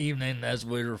that evening, as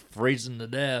we were freezing to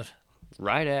death,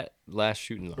 Right at last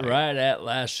shooting light. right at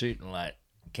last shooting light,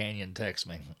 Canyon texts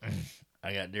me,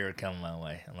 I got deer coming my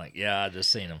way. I'm like, yeah, I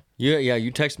just seen them. Yeah,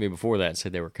 you texted me before that and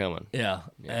said they were coming. Yeah.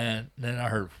 And then I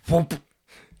heard, whoop.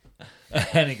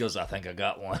 And he goes, I think I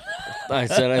got one. I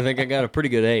said I think I got a pretty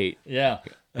good 8. Yeah.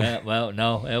 Well,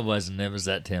 no, it wasn't. It was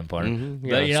that 10 part. Mm-hmm.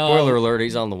 Yeah, But, spoiler alert,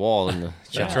 he's on the wall in the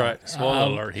That's shot. right.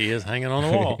 Spoiler alert, he is hanging on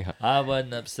the wall. I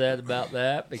wasn't upset about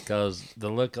that because the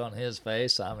look on his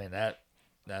face, I mean, that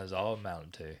was all it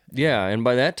amounted to. Yeah, and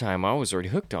by that time I was already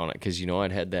hooked on it because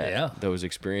I'd had Yeah. those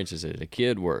experiences as a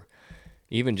kid where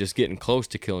even just getting close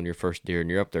to killing your first deer and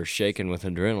you're up there shaking with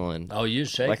adrenaline. Oh, you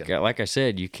shaking. Like I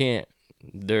said, you can't.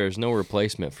 There's no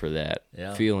replacement for that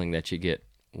Yeah. feeling that you get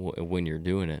when you're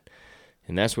doing it,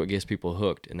 and that's what gets people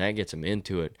hooked, and that gets them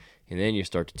into it. And then you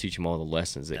start to teach them all the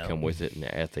lessons that come with it, and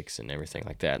the ethics and everything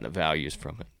like that, and the values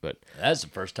from it. But That's the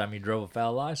first time you drove a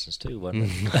foul license, too, wasn't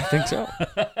it? I think so.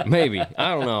 Maybe,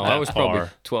 I don't know. I was probably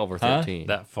far. 12 or 13.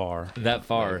 That far. That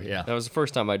far, yeah. That was the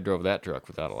first time I drove that truck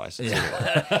without a license.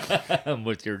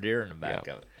 With your deer in the back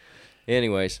Yeah. of it.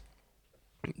 Anyways,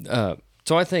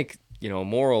 so I think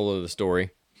moral of the story,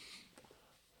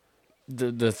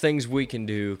 the things we can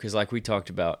do, because like we talked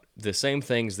about, the same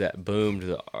things that boomed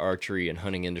the archery and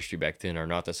hunting industry back then are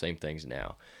not the same things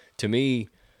now. To me,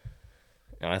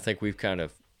 and I think we've kind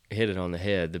of hit it on the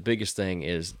head, the biggest thing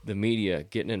is the media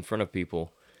getting in front of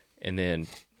people and then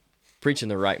preaching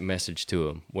the right message to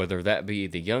them, whether that be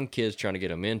the young kids trying to get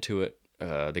them into it,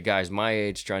 the guys my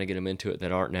age trying to get them into it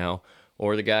that aren't now,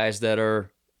 or the guys that are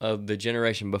of the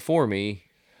generation before me,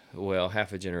 well,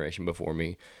 half a generation before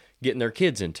me, getting their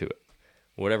kids into it.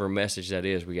 Whatever message that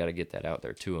is, we got to get that out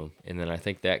there to them. And then I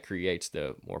think that creates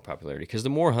the more popularity, because the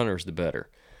more hunters, the better.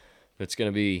 It's going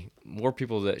to be more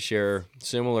people that share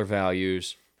similar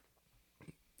values.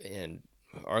 And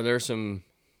are there some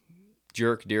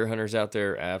jerk deer hunters out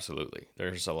there? Absolutely.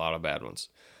 There's a lot of bad ones.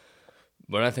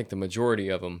 But I think the majority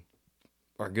of them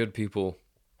are good people,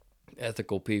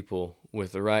 ethical people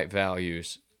with the right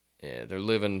values. Yeah, they're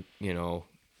living,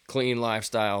 clean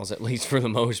lifestyles, at least for the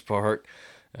most part.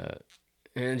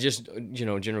 And just,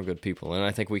 general good people. And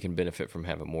I think we can benefit from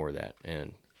having more of that.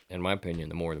 And in my opinion,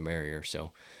 the more the merrier.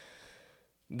 So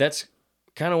that's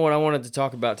kind of what I wanted to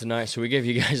talk about tonight. So we gave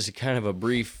you guys kind of a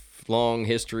brief, long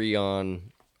history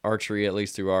on archery, at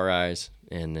least through our eyes,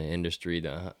 and the industry,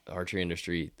 the archery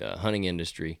industry, the hunting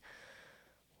industry.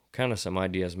 Kind of some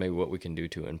ideas, maybe what we can do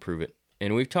to improve it.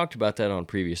 And we've talked about that on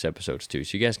previous episodes too.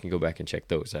 So you guys can go back and check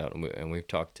those out. And we've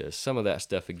talked to some of that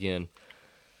stuff again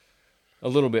a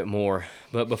little bit more.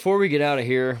 But before we get out of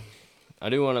here, I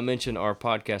do want to mention our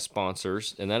podcast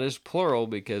sponsors. And that is plural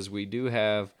because we do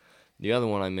have the other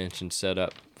one I mentioned set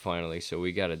up finally. So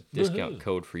we got a discount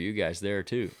code for you guys there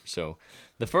too. So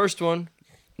the first one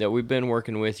that we've been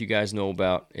working with, you guys know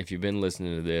about if you've been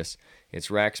listening to this,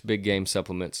 it's Rack's Big Game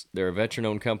Supplements. They're a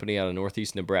veteran-owned company out of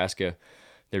northeast Nebraska.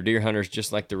 They're deer hunters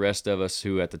just like the rest of us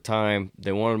who at the time,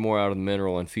 they wanted more out of the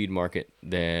mineral and feed market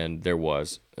than there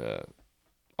was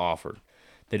offered.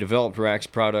 They developed Rack's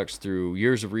products through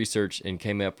years of research and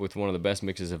came up with one of the best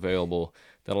mixes available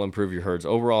that'll improve your herd's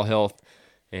overall health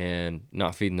and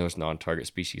not feeding those non-target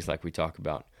species like we talk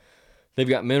about. They've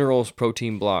got minerals,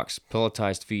 protein blocks,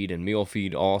 pelletized feed, and meal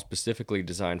feed, all specifically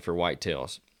designed for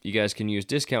whitetails. You guys can use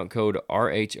discount code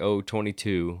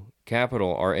RHO22,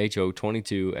 capital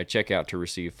RHO22 at checkout to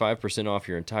receive 5% off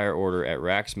your entire order at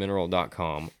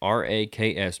raksmineral.com,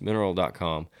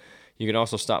 RAKSmineral.com. You can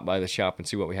also stop by the shop and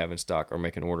see what we have in stock or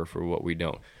make an order for what we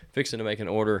don't. Fixing to make an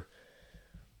order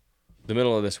the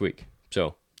middle of this week.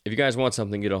 So if you guys want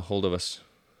something, get a hold of us.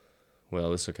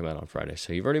 Well, this will come out on Friday,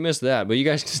 so you've already missed that, but you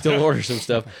guys can still order some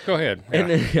stuff. Go ahead. And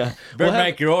then, Better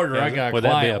make your order. I got a Would that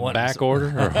be client a wanting back some- order?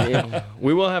 Or? yeah,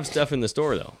 we will have stuff in the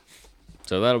store, though.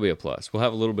 So that'll be a plus. We'll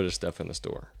have a little bit of stuff in the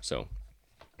store. So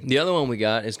the other one we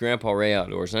got is Grandpa Ray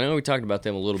Outdoors. And I know we talked about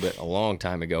them a little bit a long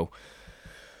time ago.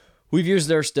 We've used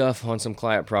their stuff on some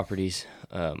client properties.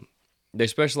 They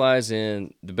specialize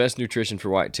in the best nutrition for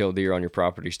whitetail deer on your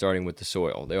property, starting with the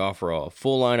soil. They offer a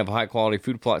full line of high-quality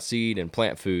food plot seed and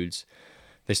plant foods.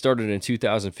 They started in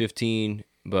 2015,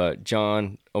 but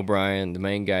John O'Brien, the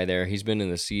main guy there, he's been in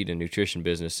the seed and nutrition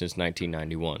business since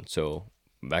 1991. So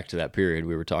back to that period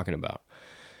we were talking about.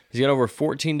 He's got over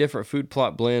 14 different food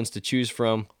plot blends to choose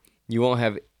from. You won't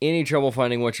have any trouble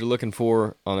finding what you're looking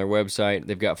for on their website.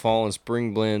 They've got fall and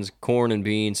spring blends, corn and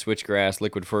beans, switchgrass,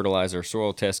 liquid fertilizer,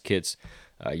 soil test kits,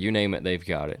 you name it, they've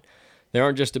got it. They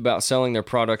aren't just about selling their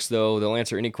products, though. They'll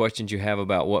answer any questions you have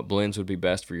about what blends would be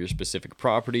best for your specific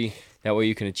property. That way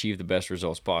you can achieve the best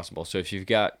results possible. So if you've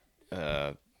got,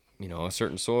 a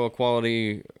certain soil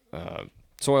quality,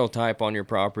 soil type on your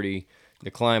property,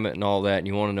 the climate and all that, and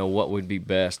you want to know what would be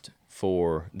best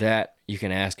for that, you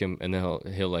can ask him, and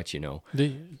he'll let you know.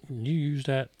 Did you use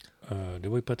that? Did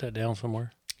we put that down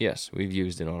somewhere? Yes, we've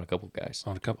used it on a couple guys.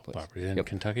 On a couple properties in Yep.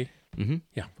 Kentucky? Mm-hmm.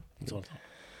 Yeah. That's what I thought.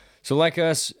 So like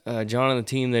us, John and the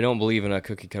team, they don't believe in a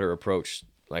cookie-cutter approach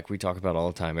like we talk about all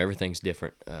the time. Everything's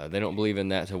different. They don't believe in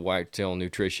that to whitetail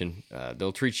nutrition.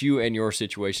 They'll treat you and your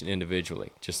situation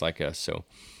individually, just like us. So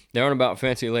they aren't about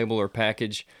fancy label or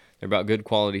package. They're about good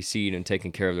quality seed and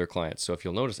taking care of their clients. So if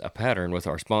you'll notice a pattern with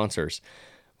our sponsors,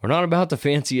 we're not about the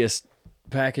fanciest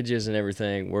packages and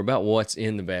everything. We're about what's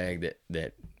in the bag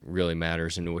that really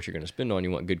matters and what you're going to spend on.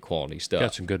 You want good quality stuff.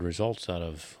 Got some good results out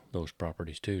of those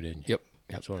properties too, didn't you? Yep.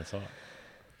 That's what I thought.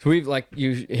 So we've like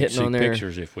you hitting See on there.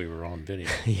 pictures if we were on video.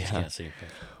 You just can't see a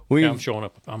picture. We've Yeah, I'm showing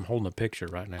up. I'm holding a picture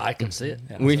right now. I can see it.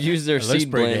 Yeah. we've used their It looks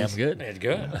seed pretty blends. damn good. It's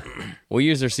good. We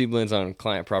use their seed blends on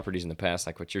client properties in the past,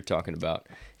 like what you're talking about,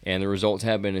 and the results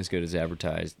have been as good as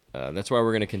advertised. That's why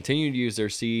we're going to continue to use their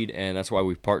seed, and that's why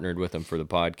we've partnered with them for the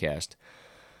podcast.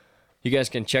 You guys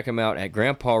can check them out at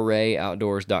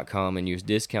grandparayoutdoors.com and use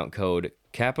discount code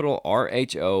capital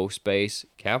RHO space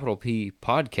capital P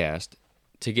podcast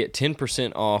to get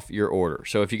 10% off your order.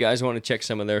 So if you guys want to check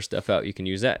some of their stuff out, you can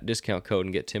use that discount code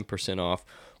and get 10% off.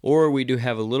 Or we do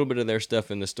have a little bit of their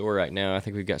stuff in the store right now. I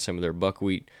think we've got some of their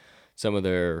buckwheat, some of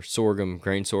their sorghum,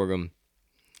 grain sorghum.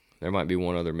 There might be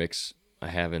one other mix I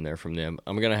have in there from them.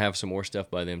 I'm going to have some more stuff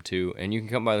by them too. And you can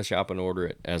come by the shop and order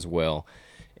it as well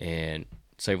and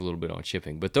save a little bit on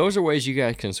shipping. But those are ways you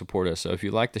guys can support us. So if you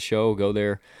like the show, go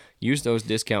there, use those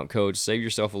discount codes, save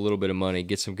yourself a little bit of money,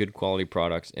 get some good quality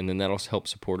products, and then that'll help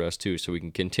support us too, so we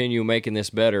can continue making this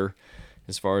better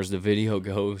as far as the video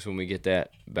goes when we get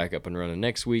that back up and running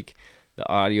next week, the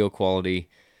audio quality,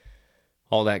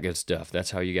 all that good stuff. That's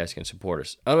how you guys can support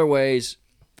us. Other ways,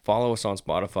 follow us on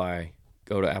Spotify,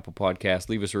 go to Apple Podcasts,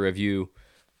 leave us a review,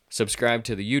 subscribe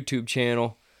to the YouTube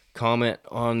channel, comment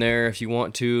on there if you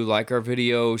want to, like our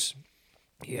videos.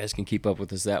 You guys can keep up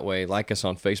with us that way. Like us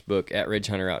on Facebook at Ridge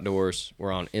Hunter Outdoors.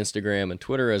 We're on Instagram and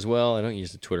Twitter as well. I don't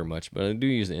use the Twitter much, but I do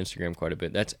use the Instagram quite a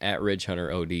bit. That's at Ridge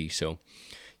Hunter OD. So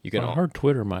you can. I heard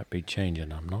Twitter might be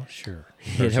changing. I'm not sure.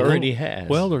 It already has.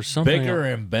 Well, there's something. Bigger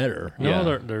and better. No,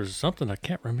 Yeah. there's something I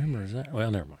can't remember. Is that?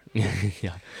 Well, never mind.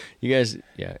 yeah, you guys.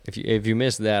 Yeah, if you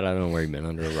missed that, I don't know where you've been,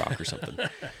 under a rock or something.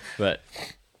 But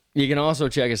you can also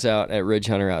check us out at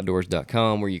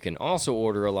ridgehunteroutdoors.com, where you can also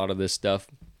order a lot of this stuff.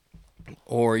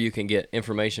 Or you can get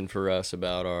information for us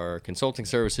about our consulting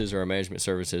services or our management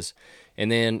services.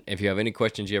 And then if you have any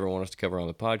questions you ever want us to cover on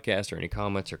the podcast or any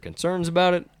comments or concerns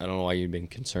about it, I don't know why you've been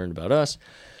concerned about us.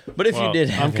 But if you did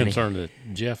have I'm any, concerned that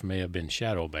Jeff may have been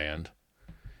shadow banned,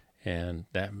 and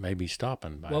that may be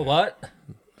stopping by. Well, what?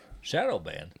 Shadow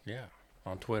ban. Yeah,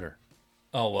 on Twitter.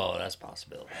 Oh, well, that's a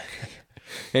possibility.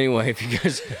 anyway, if you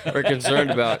guys are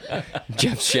concerned about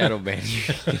Jeff's shadow ban,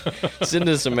 send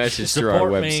us a message through our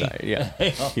Support me. website.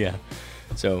 Yeah. Yeah.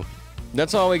 So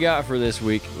that's all we got for this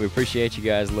week. We appreciate you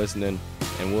guys listening,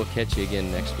 and we'll catch you again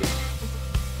next week.